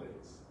much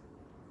confidence.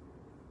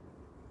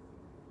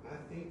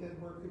 I think that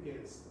worked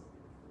against them.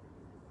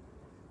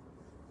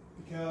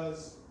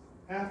 Because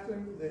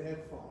after they had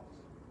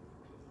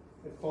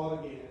fought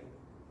again,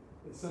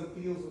 and some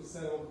fields were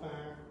set on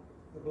fire,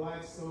 the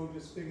black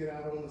soldiers figured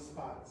out on the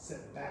spot,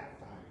 set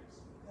backfires.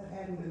 That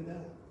hadn't been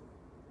done.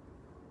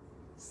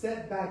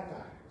 Set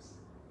backfires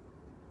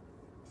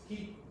to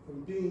keep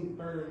from being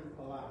burned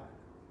alive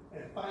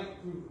and fight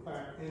through the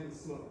fire and the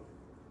smoke.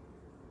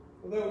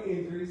 Well, there were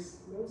injuries,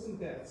 there were some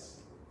deaths.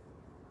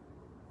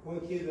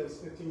 One kid that was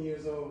 15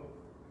 years old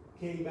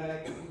came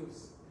back and he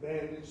was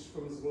bandaged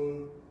from his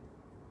wound.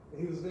 And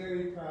he was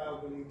very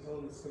proud when he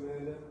told his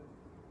commander,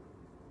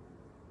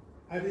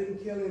 I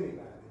didn't kill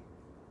anybody,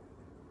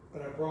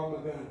 but I brought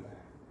my gun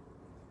back.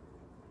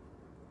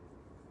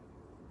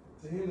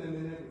 To him, that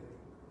meant everything.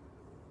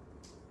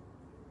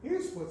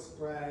 Here's what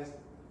surprised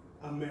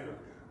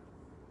America.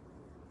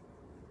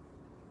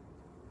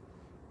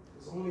 It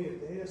was only a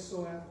day or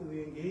so after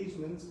the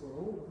engagements were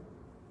over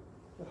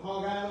that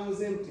Hog Island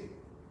was empty.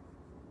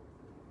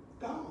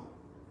 Gone.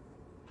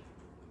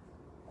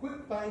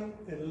 Quit fighting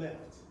and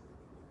left.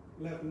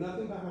 Left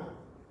nothing behind.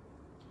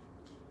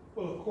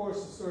 Well, of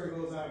course, the story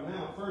goes out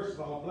now. First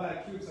of all,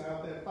 black troops are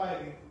out there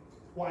fighting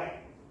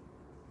white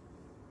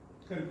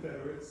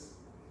Confederates,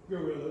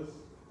 guerrillas.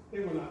 They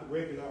were not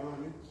regular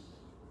army.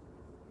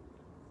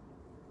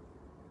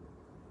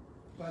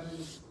 But it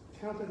was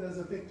counted as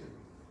a victory.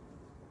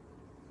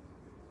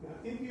 Now,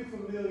 if you're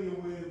familiar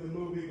with the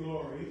movie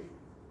Glory,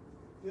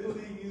 it'll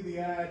leave you the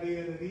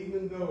idea that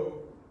even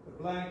though the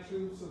black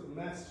troops of the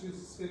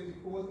Massachusetts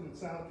 54th and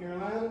South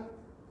Carolina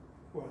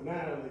were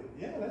annihilated,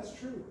 yeah, that's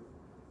true.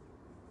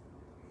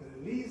 But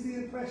it leaves the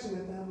impression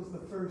that that was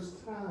the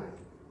first time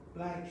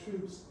black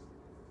troops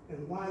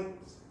and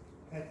whites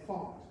had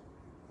fought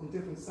on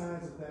different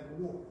sides of that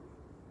war.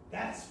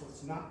 That's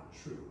what's not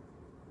true.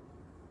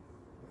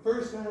 The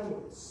first time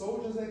were the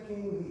soldiers that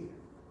came here.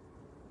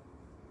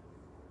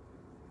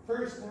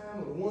 First time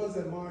were the ones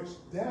that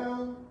marched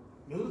down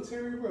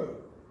Military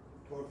Road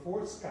toward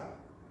Fort Scott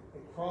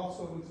and crossed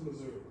over to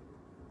Missouri.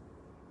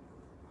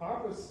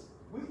 Harper's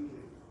Weekly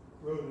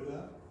wrote it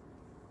up.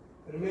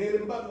 And the man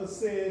in Butler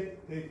said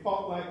they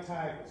fought like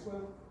tigers.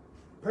 Well,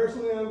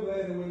 personally, I'm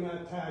glad that we're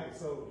not tiger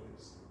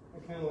soldiers. I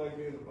kind of like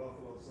being a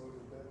buffalo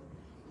soldier better.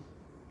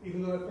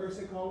 Even though at first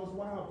they called us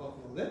wild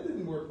buffalo. That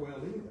didn't work well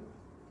either.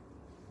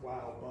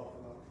 Wild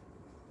buffalo.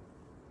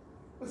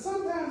 But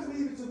sometimes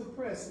leave it to the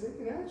press, and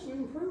they can actually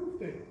improve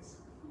things.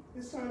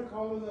 It's time to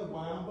call it a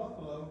wild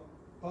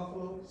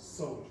buffalo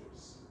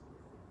soldiers.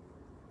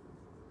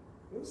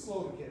 It was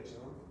slow to catch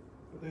on,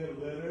 but there are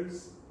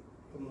letters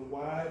from the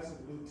wives of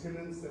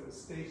lieutenants that were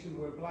stationed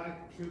where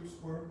black troops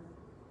were.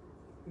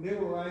 And they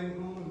were writing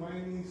home and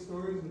writing these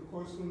stories, and of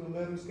course when the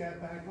letters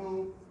got back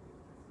home,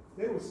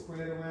 they were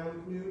spread around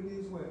the community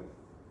as well.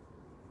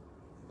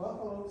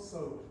 Buffalo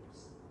soldiers.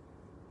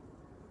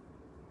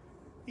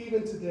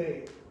 Even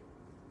today,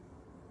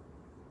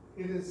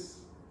 it is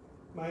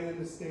my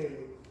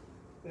understanding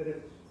that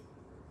if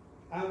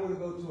I were to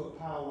go to a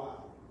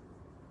powwow,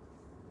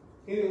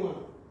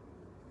 anyone,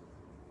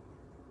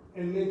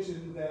 and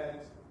mention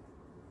that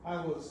I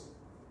was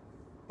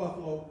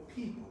Buffalo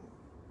people,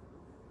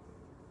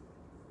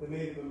 the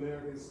Native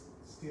Americans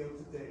still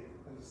today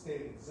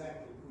understand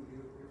exactly who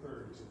you're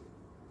referring to.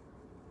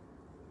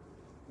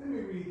 Let me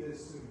read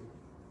this to you,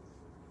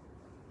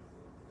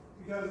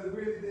 because it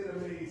really did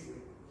amaze me.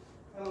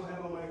 I don't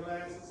have on my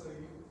glasses, so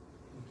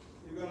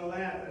you're going to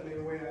laugh at me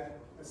the way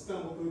I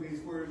stumble through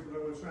these words, but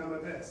I'm going to try my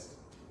best.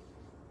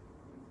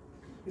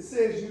 It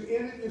says, you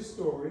ended your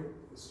story,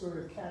 the story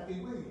of Kathy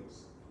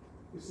Williams,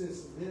 who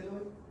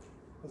incidentally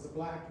was a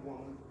black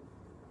woman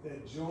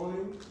that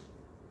joined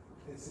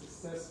and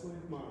successfully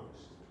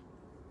marched.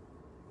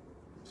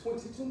 For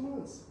 22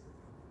 months,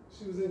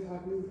 she was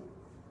incognito.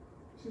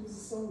 She was a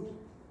soldier.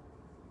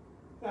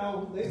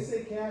 Now, they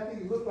say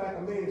Kathy looked like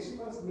a man. She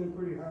must have been a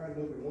pretty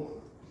hard-looking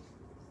woman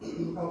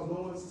because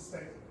no one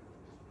suspected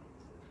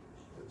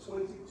her. For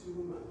 22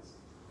 months,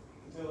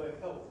 until her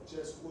health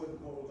just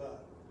wouldn't hold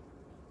up.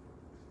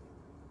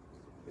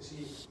 And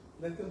she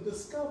let them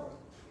discover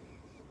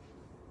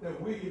that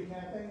William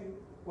Cathay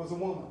was a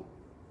woman.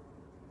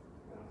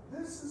 Now,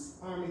 this is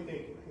Army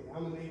thinking. Hey,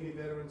 I'm a Navy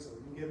veteran, so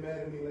you can get mad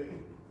at me later.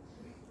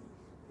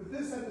 But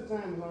this at the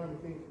time was Army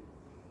thinking.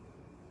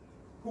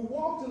 Who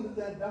walked into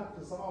that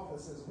doctor's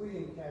office as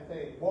William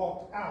Cathay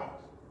walked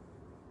out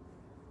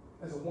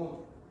as a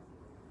woman.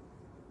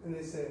 And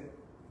they said,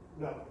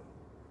 no,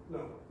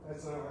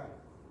 that's not right.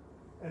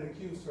 And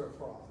accused her of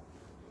fraud.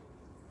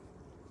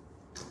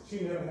 She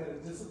never had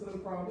a discipline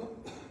problem.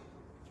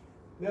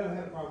 Never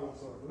had a problem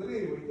whatsoever. But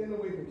anyway, getting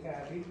away from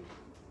Kathy,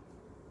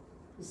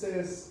 it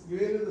says, you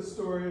ended the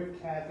story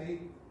of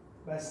Kathy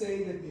by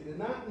saying that you did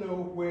not know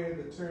where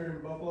the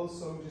term Buffalo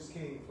Soldiers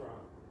came from.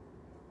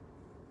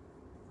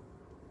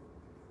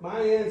 My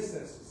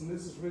ancestors, and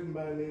this is written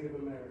by a Native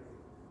American,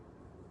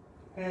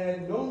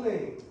 had no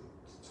name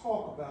to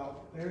talk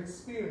about their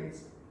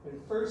experience in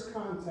first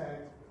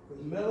contact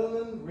with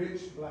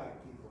melanin-rich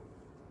black people.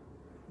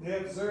 They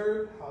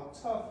observed how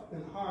tough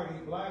and hardy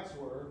blacks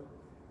were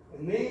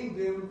and named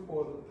them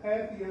for the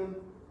pantheon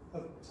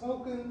of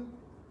token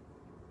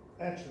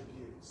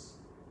attributes,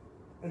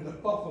 and the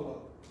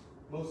buffalo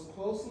most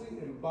closely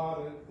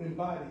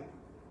embodied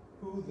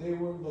who they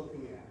were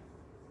looking at.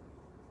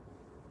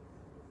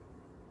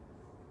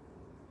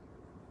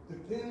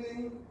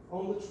 Depending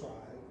on the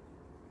tribe,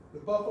 the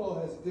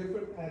buffalo has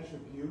different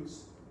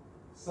attributes.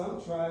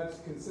 Some tribes'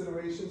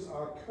 considerations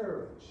are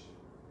courage,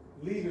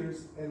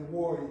 leaders, and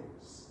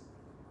warriors.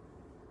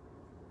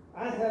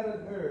 I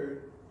haven't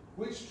heard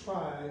which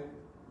tribe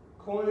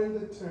coined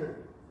the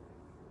term,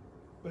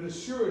 but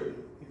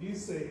assuredly, if you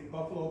say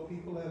buffalo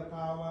people at a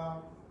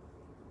powwow,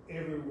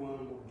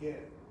 everyone will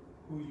get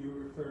who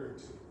you're referring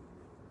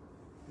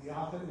to. The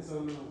author is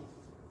unknown.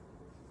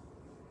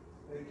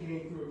 They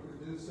came through a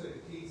producer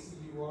at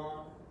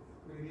KCMO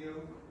radio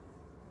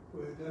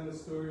who had done a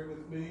story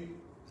with me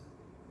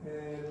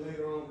and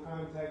later on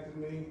contacted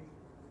me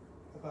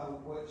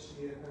about what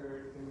she had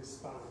heard in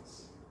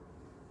response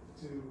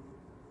to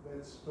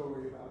that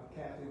story about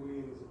Kathy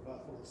Williams and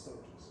Buffalo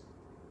Soldiers.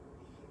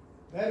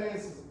 That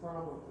answers the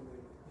problem for me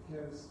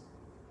because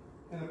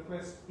an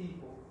oppressed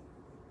people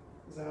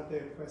is out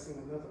there oppressing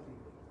another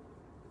people.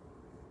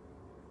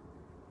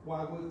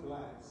 Why would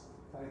blacks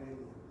fight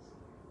Indians?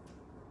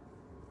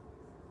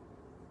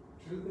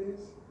 Truth is,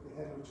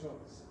 they had no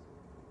choice.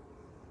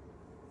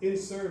 In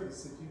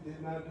service, if you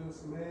did not do as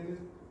commanded,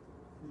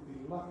 you'd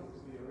be lucky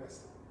to be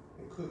arrested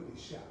and could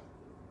be shot.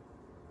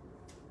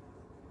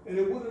 And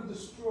it would have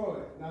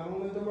destroyed not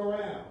only the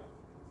morale,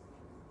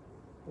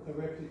 but the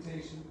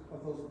reputation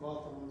of those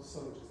Buffalo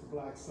soldiers, the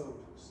black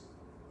soldiers.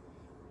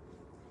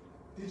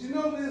 Did you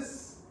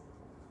notice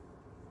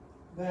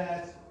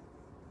that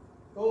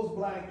those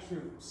black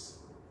troops,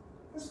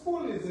 as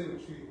poorly as they were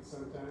treated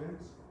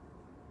sometimes,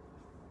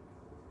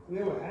 and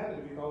they were happy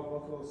to be called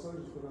Buffalo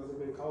soldiers because they've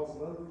been called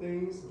some other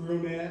things,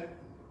 brunette,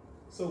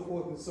 so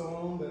forth and so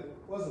on, that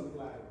wasn't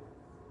flattering.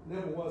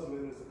 Never was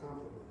meant as a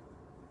compliment.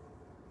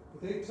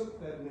 But they took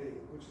that name,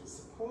 which was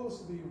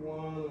supposed to be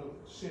one of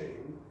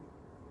shame,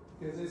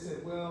 because they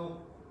said,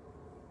 well,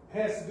 it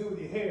has to do with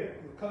your hair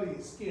and the color of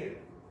your skin.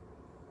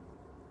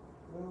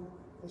 Well,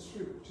 that's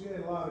true. But you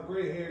had a lot of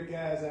gray-haired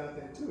guys out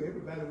there, too.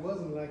 Everybody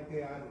wasn't like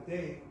they are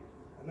today.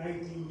 A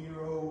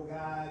 19-year-old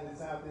guy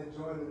that's out there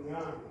joining the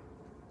army.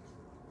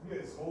 You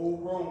had some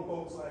old grown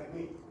folks like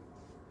me.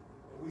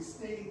 And we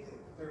stayed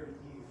there for 30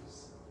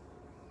 years.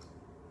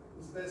 It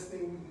was the best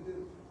thing we could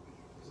do.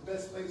 It was the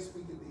best place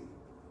we could be.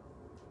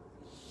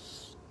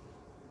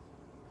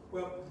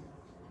 Well,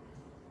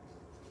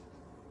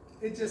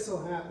 it just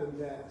so happened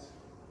that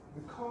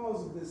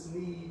because of this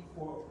need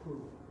for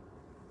approval,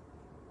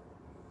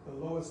 the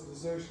lowest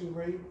desertion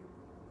rate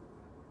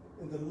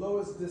and the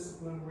lowest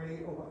discipline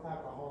rate over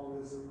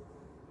alcoholism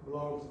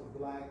belonged to the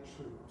black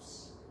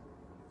troops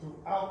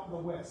throughout the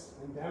West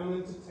and down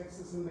into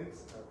Texas and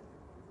Mexico.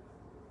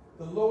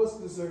 The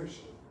lowest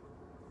desertion,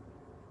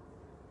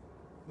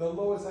 the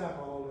lowest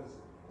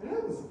alcoholism. And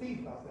that was the beat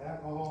about the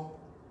alcohol,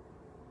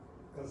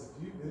 because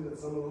if you've been to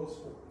some of those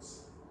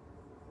sports,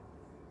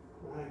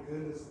 my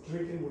goodness,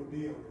 drinking would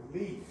be a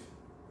relief.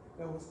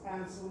 There was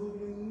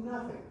absolutely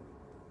nothing.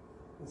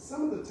 And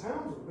some of the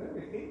towns were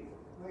very hateful,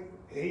 like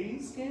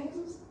Hayes,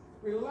 Kansas,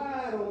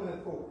 relied on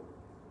that fort.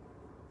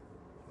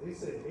 They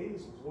said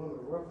Hayes was one of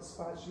the roughest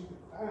spots you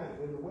could find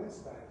in the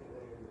West back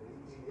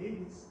in the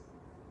 1880s.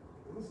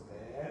 It was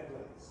a bad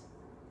place.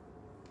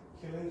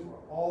 Killings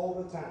were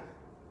all the time.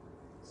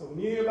 So when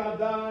you hear about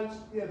Dodge,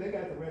 yeah, they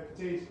got the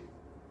reputation.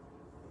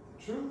 But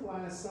the truth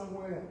lies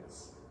somewhere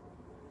else.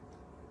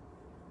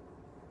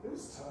 It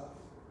was tough,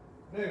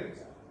 very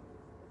tough.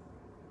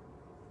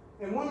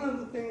 And one of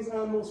the things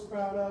I'm most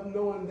proud of,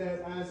 knowing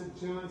that Isaac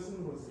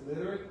Johnson was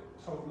literate,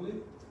 totally.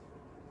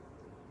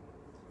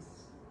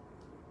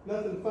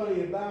 Nothing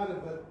funny about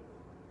it, but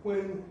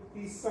when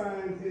he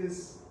signed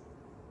his,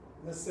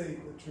 let's say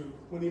the truth,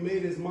 when he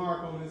made his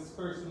mark on his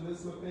first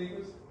enlistment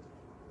papers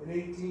in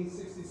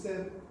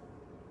 1867,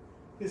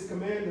 his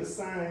commander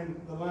signed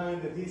the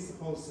line that he's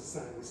supposed to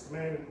sign. His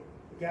commander,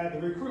 the guy,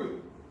 the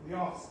recruit, the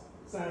officer,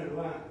 signed the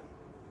line.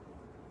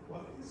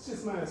 Well, it's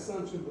just my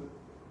assumption,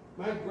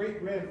 but my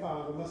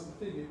great-grandfather must have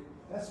figured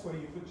that's where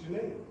you put your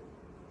name.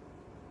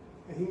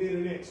 And he made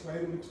an X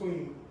right in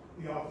between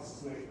the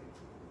officer's name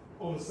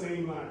on the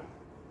same line.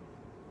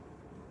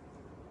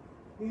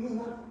 He knew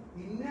nothing.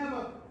 He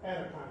never had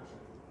a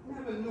contract.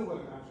 Never knew what a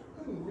contract.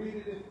 Couldn't read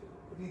it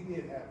if he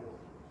did have one.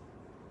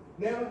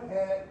 Never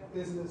had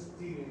business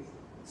dealings,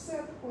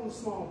 except on a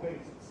small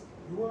basis.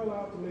 You were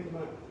allowed to make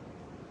money,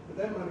 but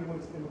that money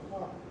went to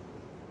McCarthy.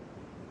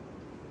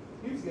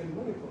 He was getting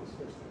money for his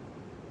first time.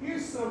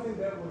 Here's something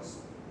that was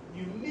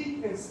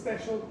unique and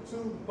special to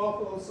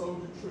Buffalo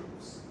Soldier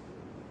troops.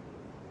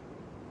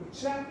 The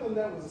chaplain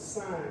that was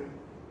assigned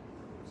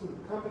to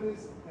the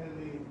companies and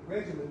the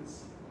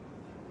regiments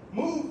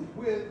moved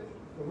with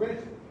the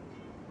regiment.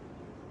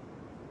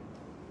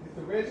 If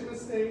the regiment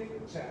stayed,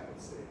 the chaplain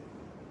stayed.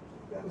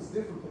 That was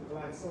different from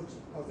black soldiers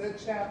because their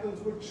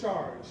chaplains were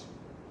charged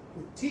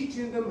with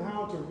teaching them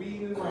how to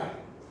read and write.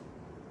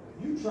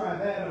 You try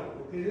that on.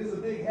 Okay, this is a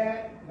big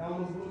hat, and I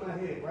almost blew my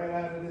head right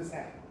out of this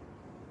hat.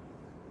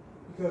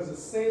 Because the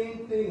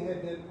same thing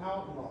had been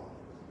outlawed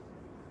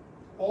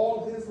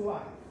all his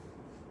life,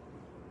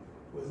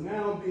 was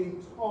now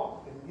being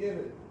taught and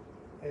given,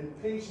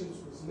 and patience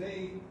was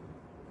made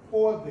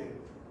for them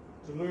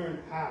to learn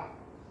how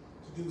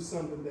to do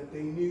something that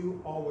they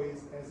knew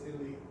always as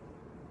illegal.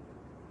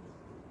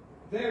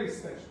 Very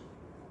special.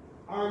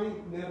 Army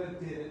never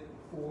did it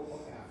before or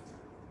after,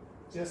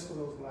 just for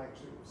those black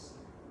troops.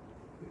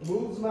 It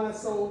moves my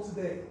soul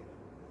today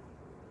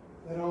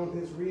that on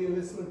his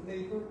re-enlistment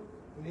paper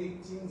in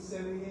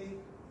 1878,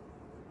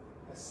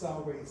 I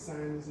saw where he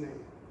signed his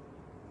name.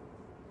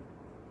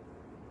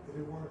 That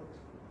it worked.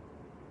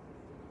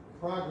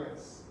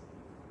 Progress.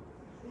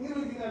 You know,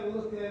 you got to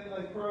look at it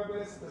like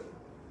progress, but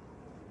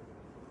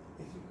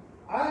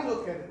I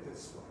look at it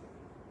this way,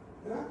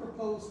 and I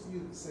propose to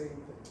you the same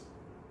thing.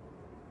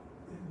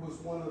 It was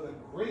one of the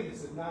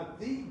greatest, if not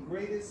the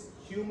greatest,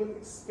 human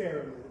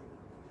experiment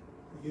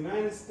the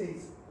United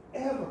States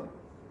ever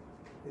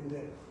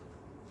endeavored,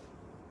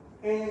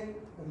 and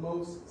the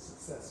most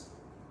successful.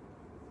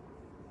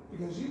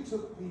 Because you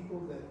took people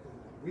that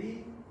could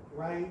read,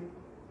 write,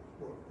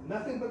 or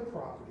nothing but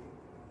property,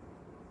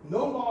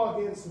 no law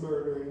against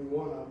murdering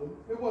one of them.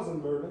 It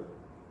wasn't murder.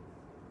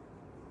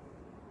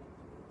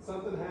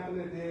 Something happened,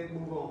 they're dead,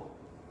 move on.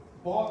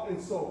 Bought and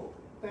sold.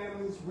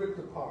 Families ripped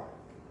apart.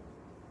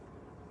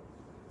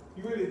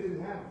 You really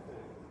didn't have a family.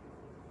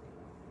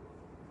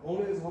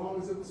 Only as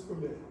long as it was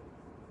permitted.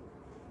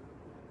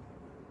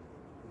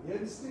 And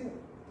yet still,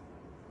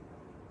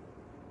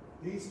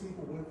 these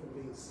people went from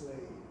being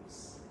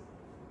slaves,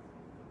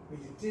 where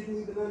you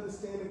didn't even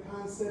understand the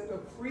concept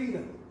of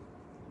freedom,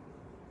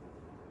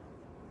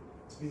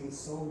 to being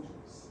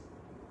soldiers.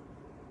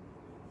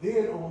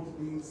 Then on to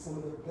being some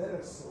of the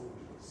better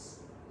soldiers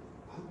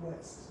out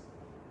west.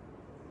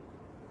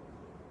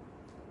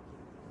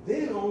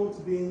 Then on to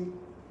being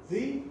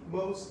the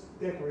most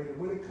decorated.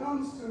 When it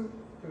comes to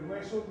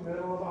Congressional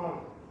Medal of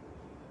Honor,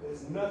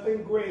 there's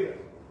nothing greater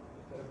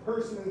than a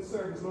person in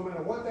service, no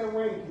matter what their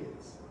rank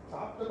is,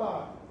 top to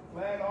bottom,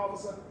 flag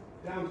officer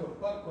down to a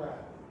buck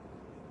rider.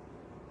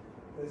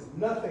 There's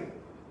nothing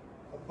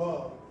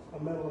above a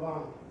Medal of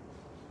Honor.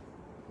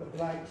 The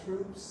black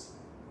troops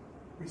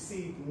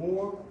received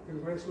more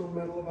Congressional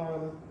Medal of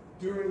Honor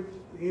during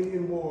the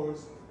Indian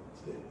Wars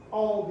than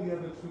all the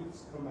other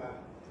troops combined.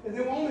 And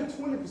they were only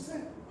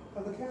 20%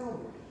 of the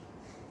cavalry.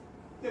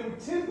 They were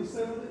 10%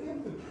 of the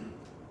infantry.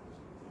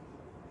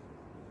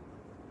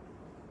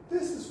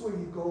 This is where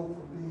you go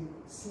from being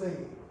a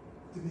slave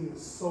to being a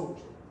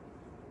soldier,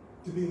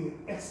 to being an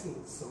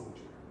excellent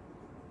soldier.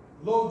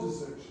 Low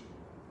desertion,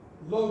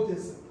 low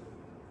discipline.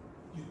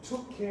 You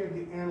took care of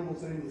your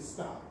animals and your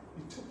stock.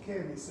 You took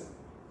care of yourself.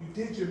 You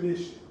did your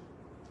mission.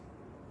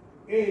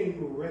 And you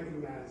were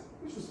recognized,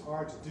 which was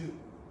hard to do,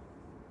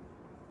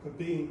 for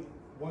being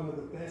one of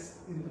the best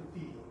in the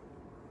field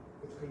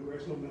with the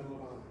Congressional Medal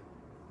of Honor.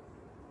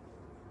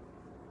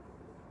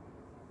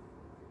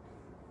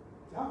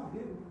 Y'all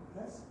forgive me.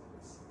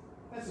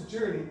 That's a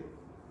journey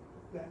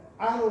that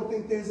I don't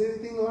think there's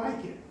anything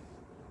like it.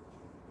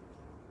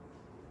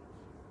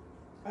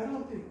 I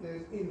don't think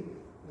there's anything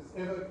that's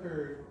ever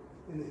occurred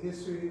in the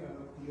history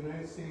of the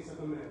United States of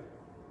America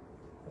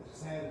that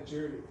has had a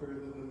journey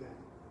further than that.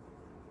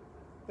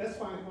 That's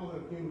why I call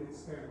it a human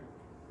experiment.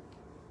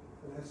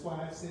 And that's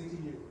why I say to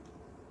you,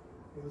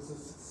 it was a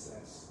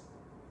success.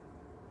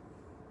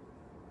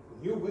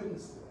 And you're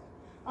witness to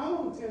that. I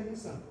want to tell you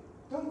something.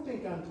 Don't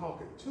think I'm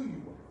talking to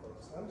you, white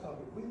folks. I'm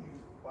talking with you.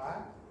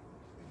 Why?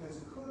 Because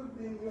it could have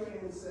been your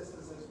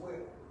ancestors as well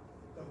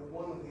that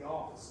were one of the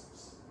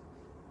officers.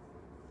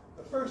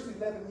 The first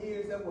 11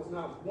 years, there was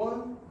not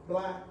one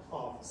black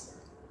officer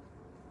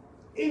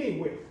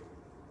anywhere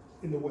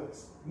in the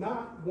West.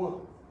 Not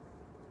one.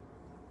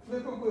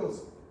 Flipper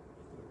Wilson.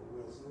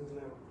 Flipper Wilson, isn't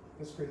that?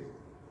 That's crazy.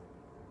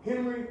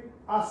 Henry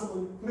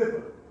Ossaman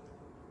Flipper.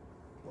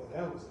 Well,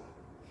 that was not.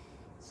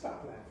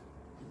 Stop laughing.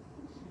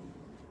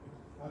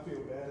 I feel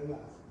bad enough.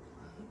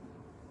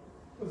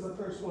 It was the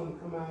first one to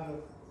come out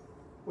of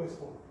West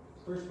Point.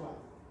 First flight.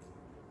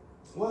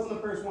 Wasn't the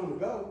first one to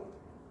go,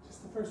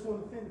 just the first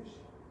one to finish.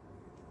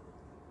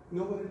 You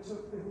know what it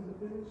took for him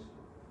to finish?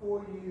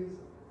 4 years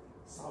of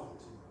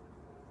solitude.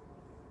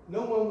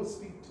 No one would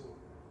speak to him.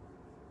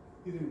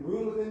 He didn't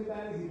room with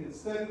anybody, he didn't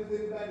study with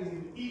anybody, he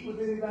didn't eat with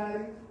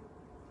anybody.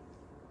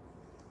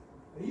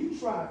 And you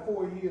try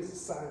 4 years of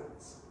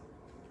silence.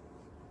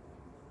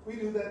 We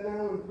do that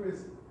now in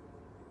prison.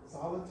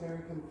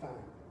 Solitary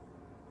confinement.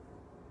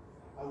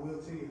 I will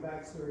tell you a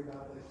backstory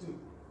about that too.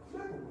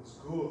 Flipper was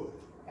good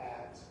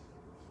at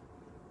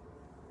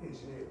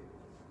engineering.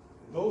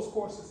 In those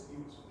courses, he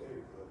was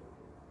very good.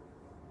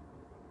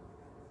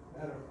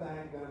 Matter of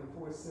fact, down in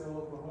Fort Sill,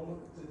 Oklahoma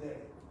today,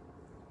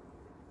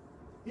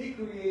 He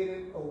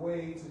created a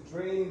way to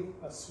drain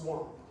a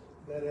swamp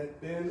that had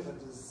been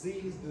a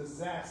disease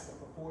disaster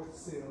for Fort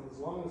Sill, as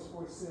long as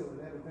Fort Sill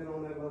had ever been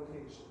on that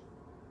location.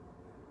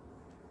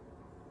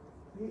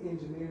 He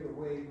engineered a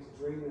way to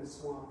drain that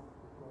swamp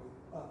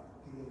going up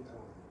the incline.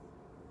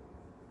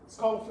 It's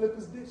called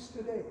Flipper's Ditch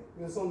today,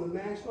 and it's on the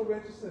National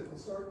Register of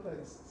Historic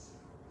Places.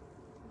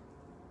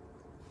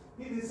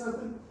 He did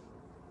something.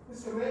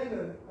 This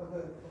commander of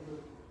the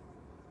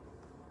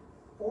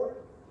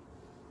fort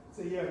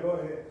said, yeah, go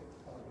ahead.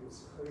 Oh, it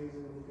was crazy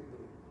when he could do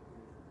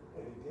it.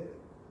 And he did it.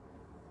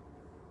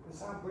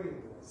 That's how brave he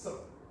was.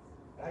 So,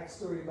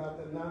 backstory about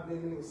them not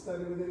being able to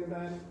study with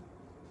anybody.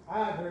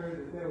 I heard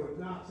that there were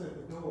knocks at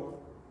the door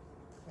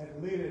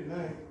at late at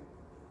night.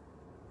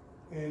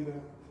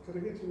 And could I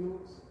get your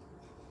notes?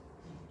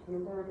 Can I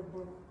borrow the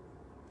book?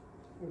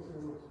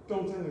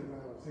 Don't tell anybody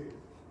I was here.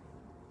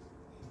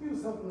 He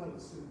was helping other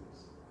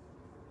students.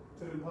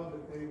 To the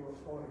public, they were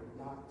ordered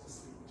not to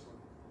speak to him.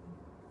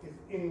 If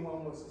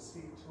anyone was to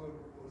speak to him,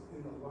 it was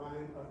in the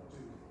line of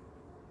duty.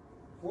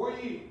 4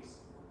 years,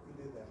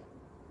 he did that.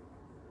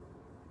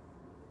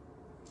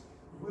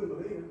 You wouldn't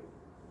believe it.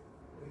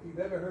 But if you've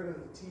ever heard of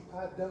the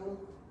Teapot Dome,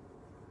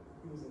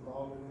 he was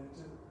involved in that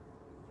too,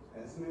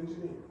 as an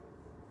engineer.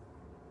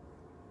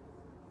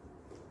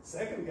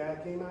 Second guy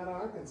came out of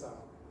Arkansas.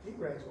 He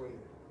graduated.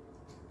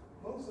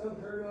 Most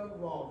unheard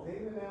of all,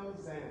 David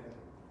Alexander.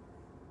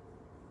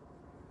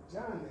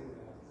 John David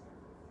Alexander.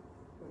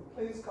 In a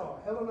place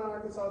called Helena,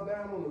 Arkansas,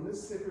 down on the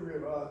Mississippi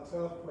River, a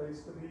tough place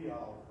to be,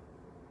 y'all.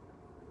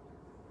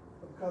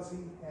 But because he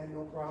had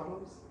no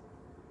problems,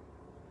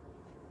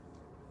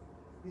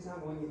 he's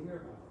not one you hear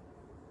about.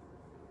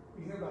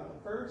 You hear about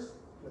the first,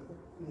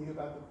 and you hear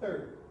about the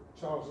third,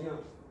 Charles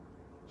Young.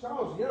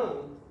 Charles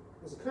Young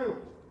was a colonel.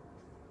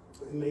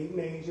 He made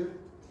major,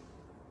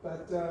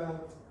 but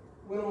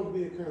went on to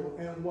be a colonel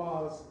and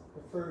was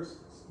the first,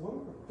 one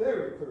of the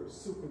very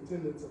first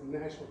superintendents of the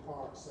National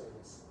Park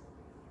Service.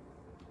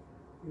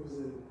 He was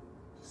in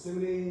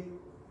Yosemite,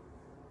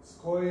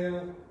 Sequoia,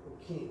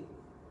 and King.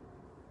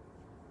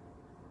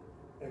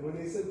 And when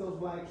they sent those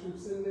black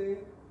troops in there,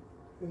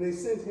 and they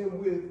sent him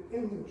with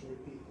infantry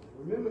people.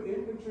 Remember,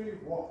 infantry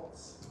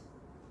walks.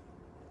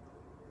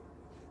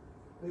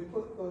 They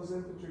put those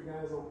infantry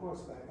guys on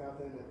horseback out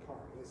there in that park.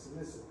 They said,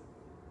 listen,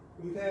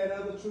 we've had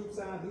other troops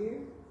out here.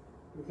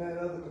 We've had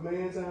other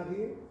commands out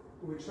here.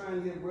 We're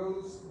trying to get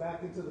roads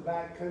back into the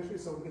back country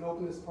so we can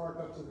open this park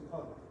up to the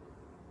public.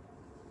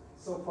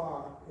 So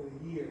far, in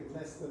a year,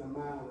 less than a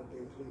mile have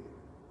been cleared.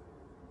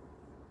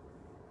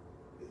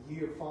 The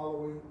year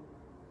following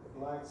the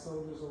black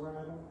soldiers'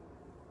 arrival,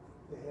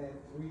 they had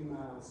 3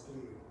 miles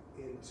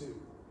cleared into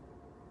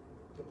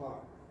the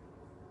park.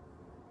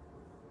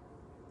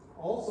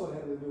 Also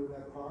having to do with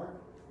that park,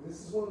 and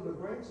this is one of the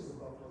branches of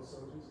Buffalo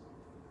Soldiers,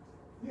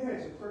 you had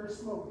your first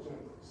smoke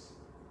jumpers.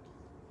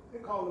 They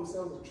call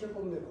themselves a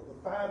triple nickel,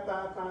 the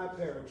 555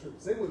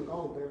 paratroops. They wouldn't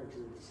call them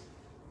paratroops,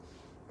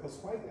 because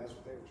white guys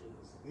were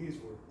paratroopers.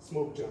 These were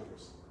smoke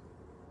jumpers,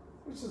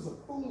 which is a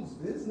fool's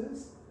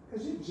business,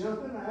 because you're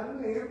jumping out of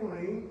an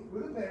airplane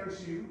with a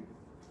parachute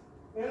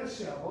and a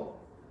shovel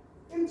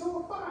into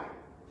a fire.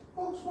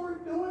 Folks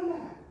weren't doing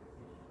that.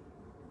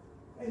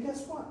 And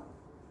guess what?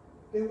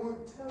 They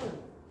weren't telling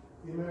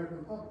the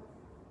American public,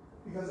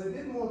 because they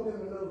didn't want them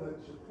to know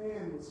that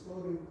Japan was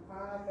floating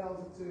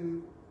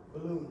high-altitude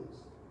balloons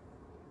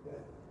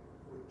that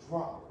would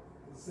drop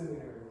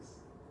incendiaries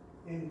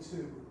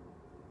into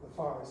the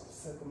forest to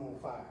set them on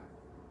fire.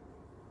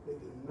 They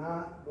did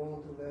not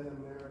want to let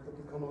America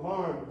become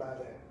alarmed by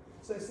that.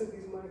 So they sent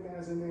these white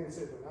guys in there and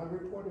said, we're not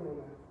reporting on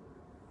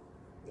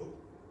that. Nope.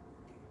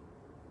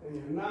 And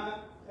you're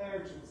not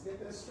parachutes. Get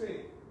that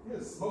straight. You're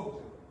a smoke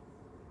jumper.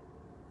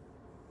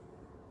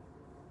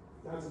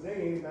 Now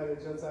today, anybody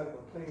that jumps out of a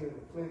plane in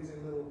a flimsy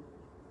little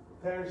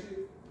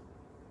parachute,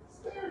 it's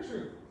a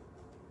parachute.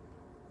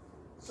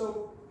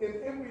 So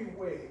in every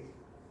way,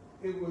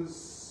 it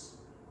was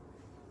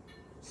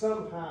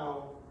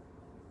somehow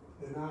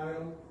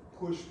denial,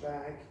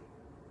 pushback,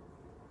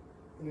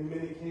 and in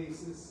many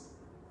cases,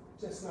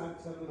 just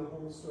not telling the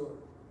whole story.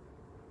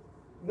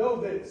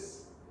 Know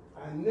this,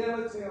 I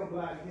never tell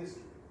black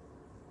history.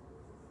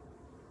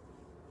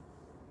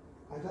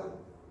 I don't.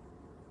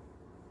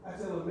 I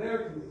tell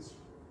American history.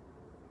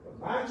 But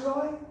my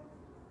joy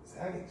is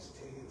I get to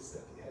tell you the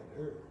stuff you haven't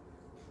heard.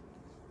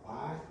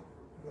 Why?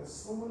 Because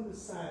someone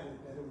decided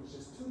that it was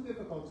just too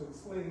difficult to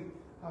explain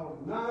how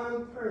a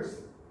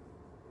non-person,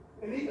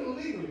 and even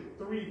legally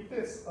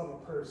 3/5 of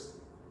a person,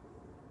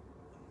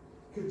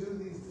 could do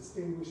these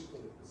distinguished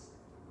things.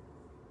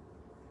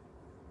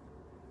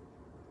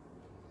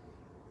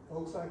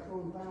 Folks like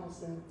Colin Powell,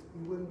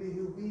 he wouldn't be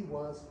who he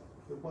was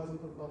if it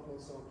wasn't for Buffalo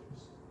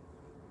Soldiers.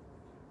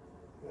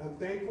 And I'm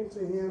thankful to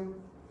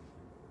him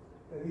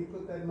that he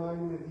put that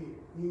monument here.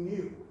 He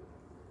knew.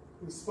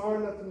 He was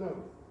smart enough to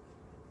know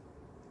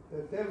that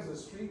if there was a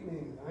street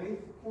named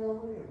 9th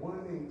Cavalry and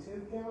one named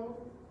 10th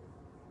Cavalry,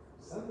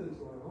 something's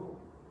going on.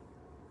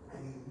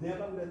 And he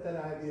never let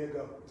that idea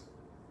go.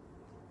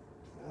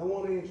 And I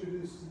want to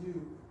introduce to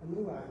you a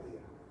new idea.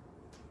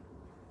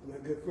 my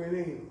good friend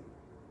Amy.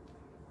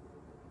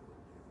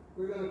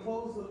 We're going to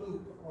close the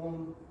loop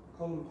on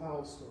Colin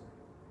Powell's story.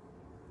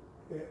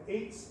 There are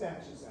 8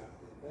 statues out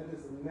there. That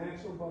is the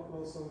National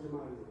Buffalo Soldier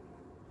Monument.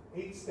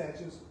 8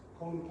 statues,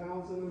 Colin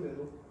Powell's in the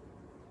middle,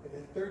 and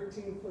a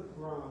 13-foot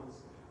bronze.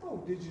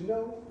 Oh, did you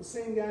know the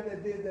same guy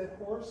that did that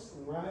horse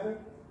and rider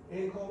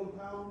and Colin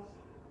Powell's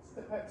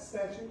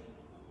statue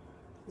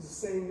is the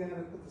same guy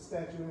that put the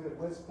statue in at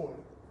West Point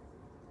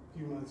a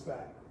few months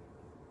back.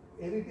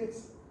 Eddie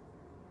Dixon.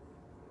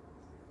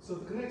 So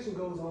the connection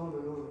goes on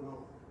and on and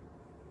on.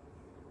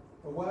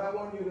 But what I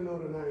want you to know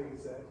tonight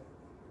is that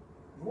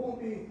you won't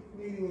be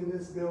meeting in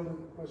this building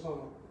much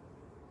longer.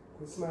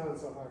 Quit smiling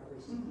so hard,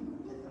 Christian.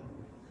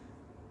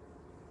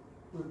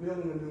 We're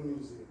building a new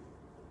museum.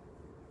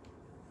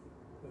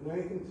 The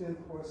 9th and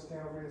 10th Horse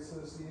Cavalry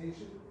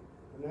Association,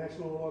 a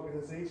national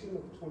organization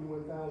of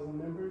 21,000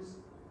 members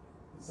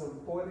and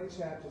some 40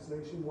 chapters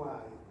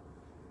nationwide,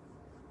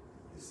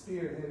 is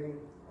spearheading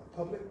a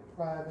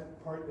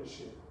public-private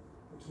partnership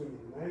between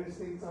the United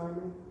States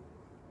Army,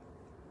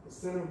 the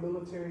Center of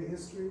Military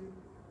History,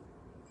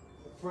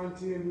 the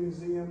Frontier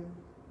Museum.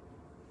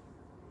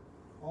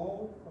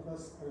 All of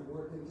us are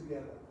working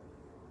together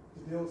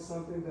to build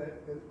something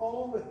that in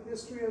all the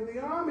history of the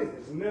Army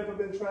has never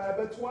been tried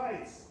but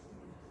twice.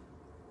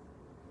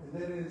 And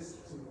that is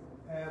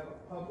to have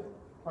a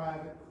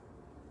public-private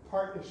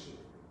partnership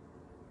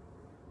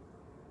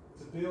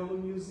to build a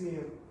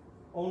museum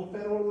on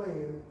federal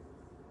land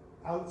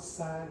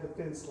outside the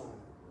fence line.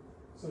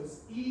 So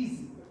it's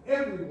easy for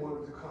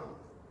everyone to come.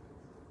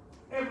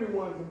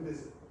 Everyone can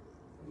visit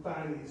and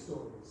find these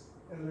stories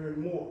and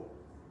learn more.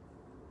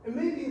 And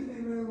maybe if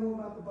they learn more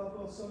about the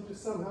Buffalo Soldiers,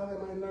 somehow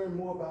they might learn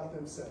more about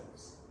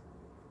themselves.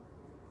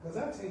 Because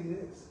I tell you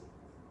this,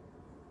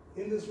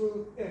 in this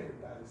room,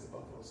 everybody's a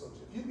Buffalo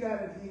Soldier. If you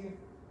got it here,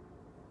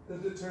 the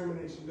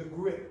determination, the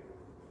grit,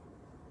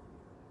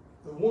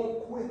 the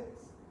won't quit,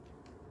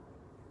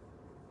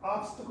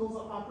 obstacles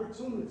or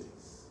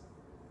opportunities.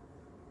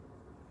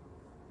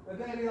 My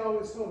daddy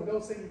always told me,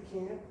 don't say you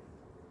can't.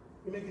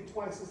 You make it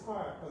twice as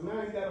hard. Because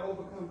now you got to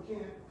overcome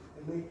can't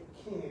and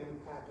make can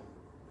happen.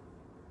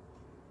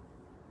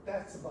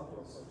 That's the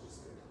Buffalo Soldier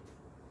spirit.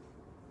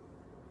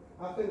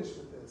 I'll finish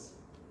with this.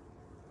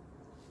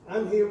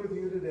 I'm here with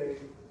you today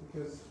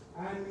because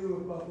I knew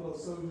of Buffalo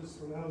Soldiers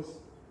when I was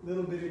a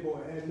little bitty boy.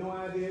 I had no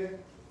idea.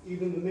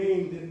 Even the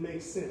name didn't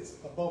make sense.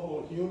 A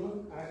buffalo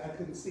human, I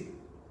couldn't see it.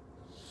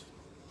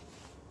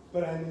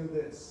 But I knew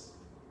this.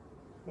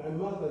 My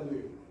mother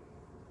knew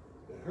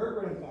that her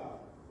grandfather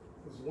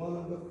was one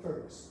of the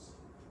first,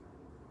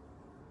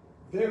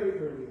 very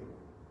early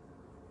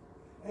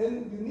on.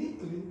 And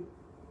uniquely,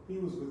 he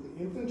was with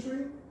the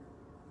infantry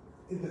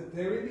in the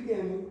very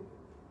beginning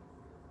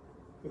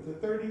with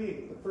the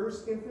 38th, the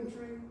 1st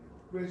Infantry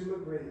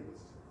Regiment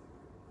raised.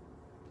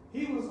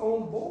 He was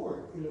on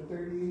board in the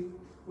 38th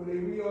when they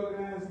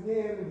reorganized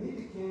again, and he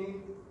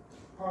became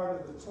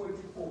part of the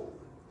 24th.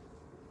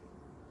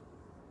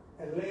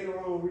 And later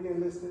on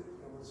re-enlisted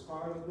and was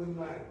part of the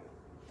 9th.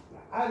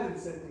 Now, I didn't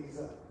set these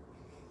up,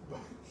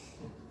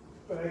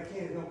 but I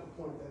can't help but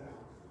point that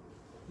out.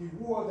 He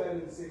wore that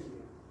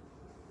insignia.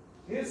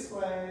 His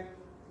flag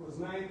was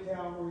 9th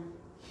Cavalry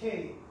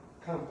K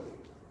Company,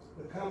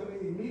 the company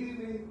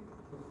immediately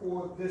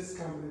before this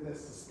company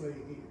that's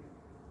displayed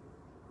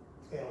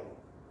here, L.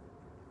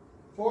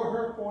 For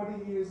her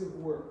 40 years of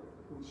work,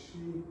 which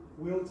she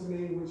willed to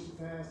me when she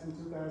passed in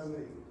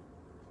 2008,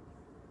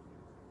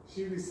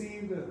 she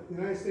received a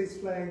United States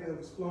flag that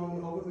was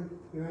flown over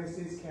the United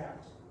States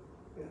Capitol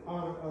in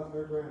honor of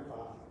her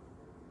grandfather,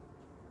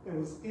 and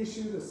was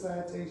issued a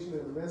citation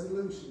and a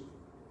resolution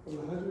from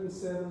the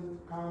 107th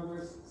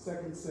Congress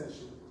Second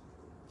Session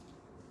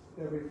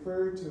that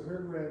referred to her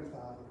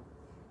grandfather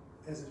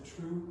as a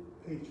true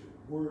patriot,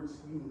 words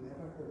he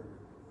never heard.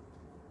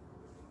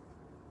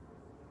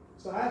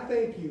 So I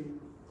thank you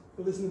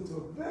for listening to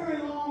a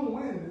very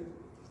long-winded,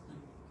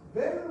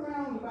 very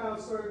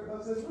roundabout story,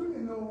 because there's really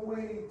no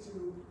way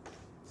to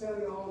tell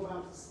you all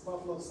about the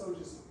Buffalo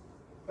Soldiers,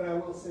 but I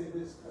will say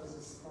this because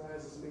it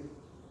surprises me.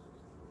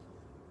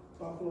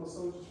 Buffalo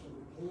Soldiers from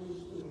the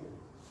beginning to the end.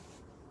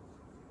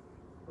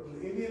 From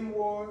the Indian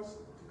Wars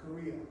to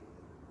Korea,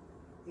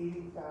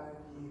 85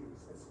 years.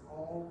 That's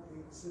all they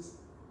existed.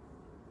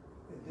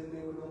 And then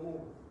there were no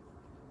more.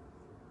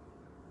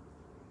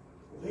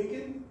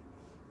 Lincoln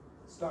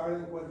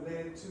started what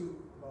led to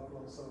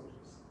Buffalo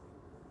Soldiers.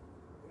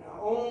 And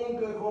our own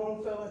good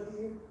home fella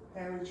here,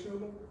 Harry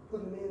Truman,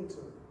 put an end to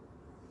it.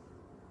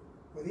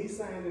 When he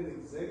signed an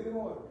executive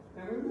order.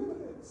 Now remember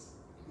this,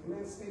 the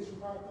Emancipation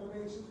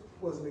Proclamation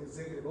was an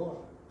executive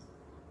order.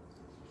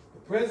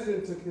 The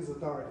president took his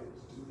authority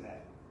to do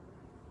that.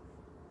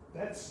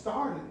 That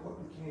started what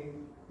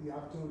became the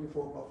opportunity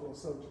for a Buffalo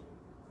Soldier.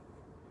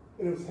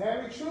 And it was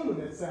Harry Truman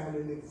that signed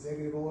an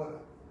executive order,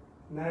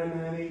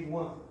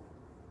 9981,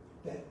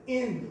 that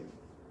ended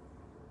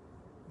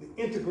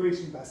the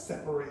integration by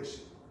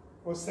separation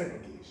or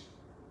segregation.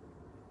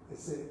 It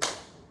said,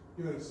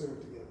 you're going to serve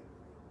together.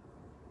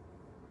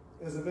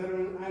 As a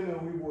veteran, I know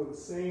we wore the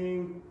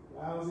same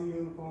lousy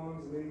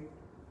uniforms, and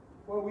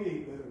we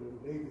ate better than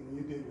the Navy than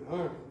you did in the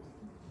Army.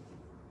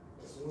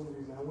 That's one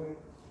reason I went.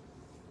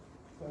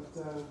 But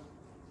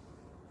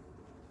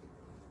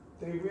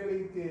they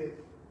really did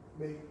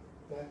make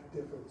that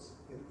difference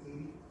in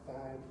 85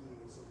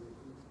 years of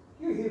recruiting.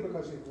 You're here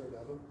because you've heard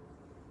of them.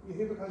 You're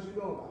here because you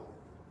know about them.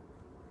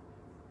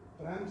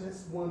 But I'm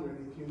just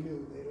wondering if you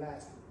knew they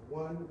lasted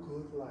one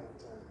good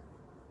lifetime.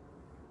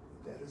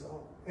 That is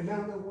all. And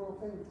now they're world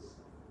famous.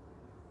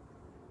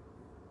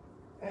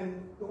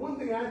 And the one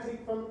thing I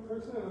take from it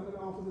personally, I'm going to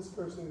offer this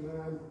person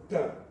and I'm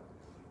done.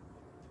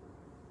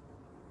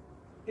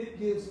 It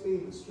gives me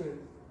the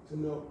strength to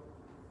know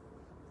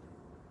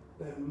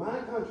that my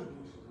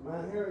contribution, my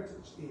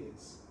heritage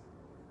is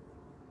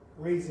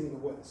raising the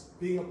West,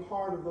 being a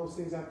part of those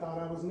things I thought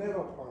I was never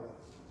a part of,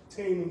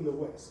 taming the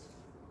West.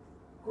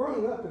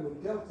 Growing up in the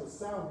Delta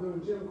South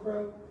during Jim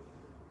Crow,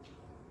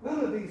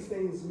 none of these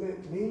things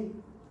meant me.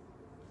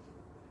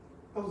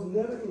 I was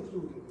never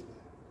included in that.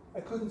 I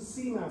couldn't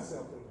see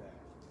myself in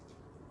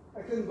that.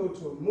 I couldn't go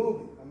to a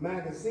movie, a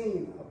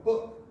magazine, a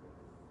book,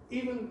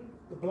 even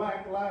the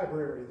black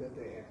library that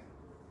they had,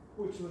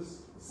 which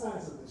was the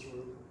size of this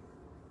room.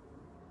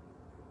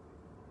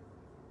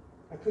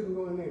 I couldn't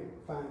go in there and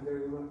find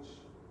very much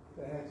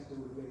that had to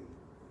do with me.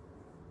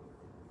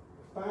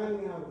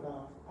 Finding out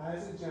about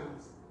Isaac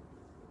Johnson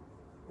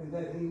and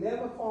that he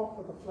never fought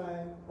for the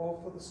flag or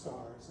for the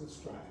stars and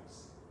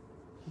stripes.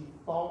 He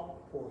fought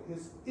for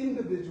his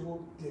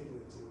individual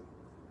dignity,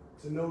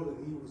 to know that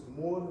he was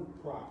more than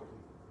property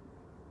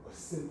or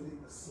simply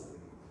a slave.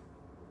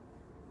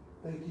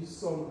 Thank you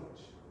so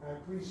much. I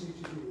appreciate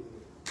you being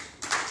here.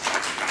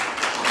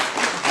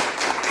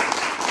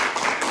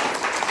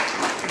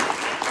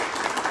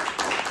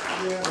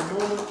 We have a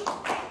moment.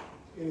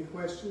 Any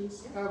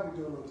questions? How are we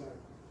doing on time?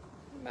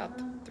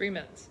 About 3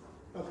 minutes.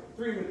 Okay,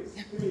 3 minutes.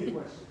 Give me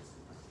your questions.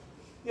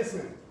 Yes,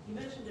 ma'am. You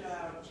mentioned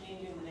about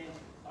changing the name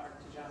Clark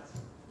to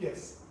Johnson.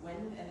 Yes. When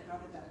and how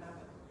did that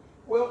happen?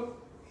 Well,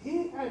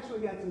 he actually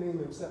got the name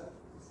himself.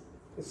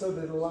 And so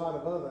did a lot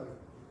of other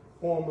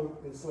former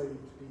enslaved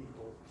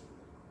people.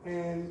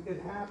 And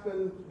it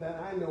happened that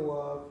I know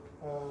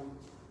of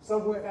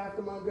somewhere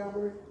after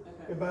Montgomery.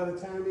 Okay. And by the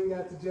time he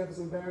got to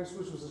Jefferson Barracks,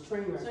 which was a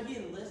train wreck. So he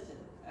enlisted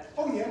as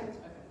Oh, Johnson? yeah. Okay.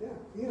 Yeah,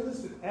 he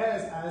enlisted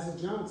as Isaac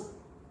Johnson.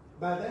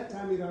 By that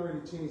time, he'd already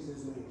changed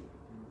his name.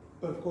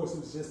 But of course,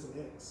 it was just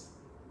an X.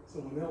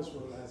 Someone else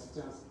wrote Isaac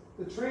Johnson.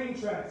 The train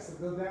tracks that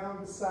go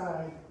down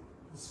beside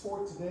the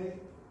sport today,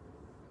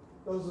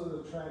 those are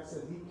the tracks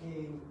that he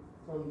came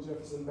from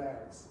Jefferson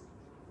Barracks,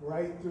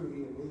 right through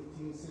here in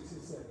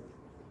 1867.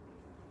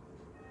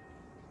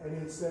 And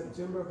in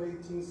September of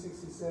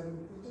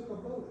 1867, he took a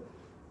bullet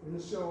in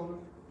the shoulder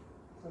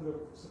under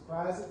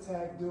surprise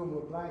attack doing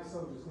what black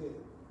soldiers did,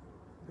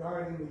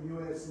 guarding the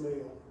U.S.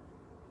 mail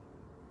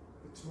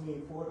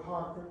between Fort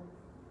Harker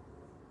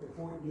and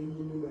Fort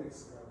Union, New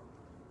Mexico.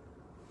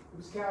 It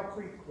was Cow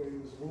Creek where he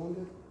was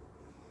wounded,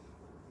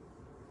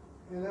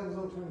 and there was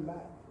no turning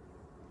back.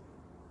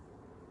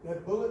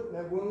 That bullet,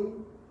 that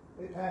wound,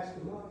 they patched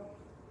him up,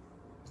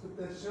 put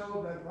that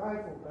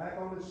rifle back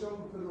on his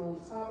shoulder, put it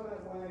on top of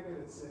that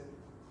wagon and said,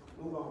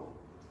 move on.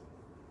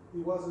 He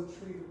wasn't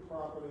treated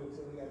properly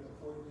until he got to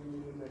Fort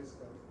Union, New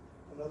Mexico,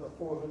 another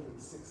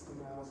 460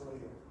 miles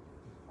later.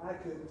 I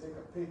couldn't take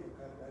a paper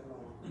cut that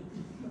long.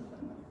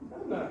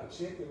 I'm not a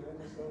chicken,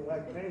 I just don't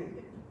like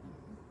pain.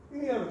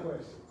 Any other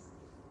questions?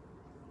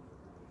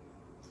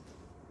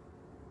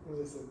 Well,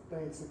 listen,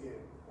 thanks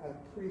again. I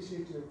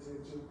appreciate your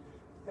attention.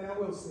 And I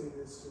will say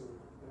this too,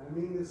 and I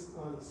mean this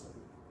honestly.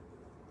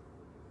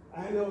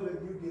 I know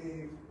that you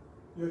gave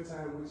your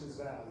time, which is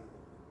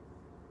valuable.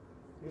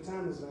 Your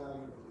time is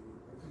valuable to you.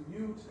 And for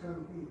you to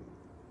come here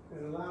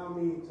and allow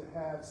me to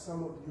have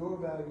some of your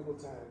valuable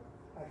time,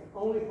 I can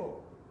only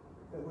hope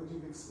that what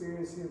you've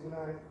experienced here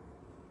tonight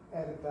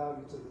added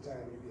value to the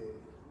time you gave.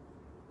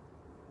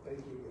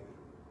 Thank you again.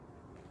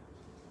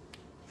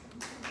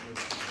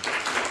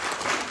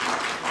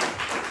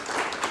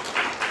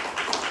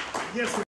 Yes, sir.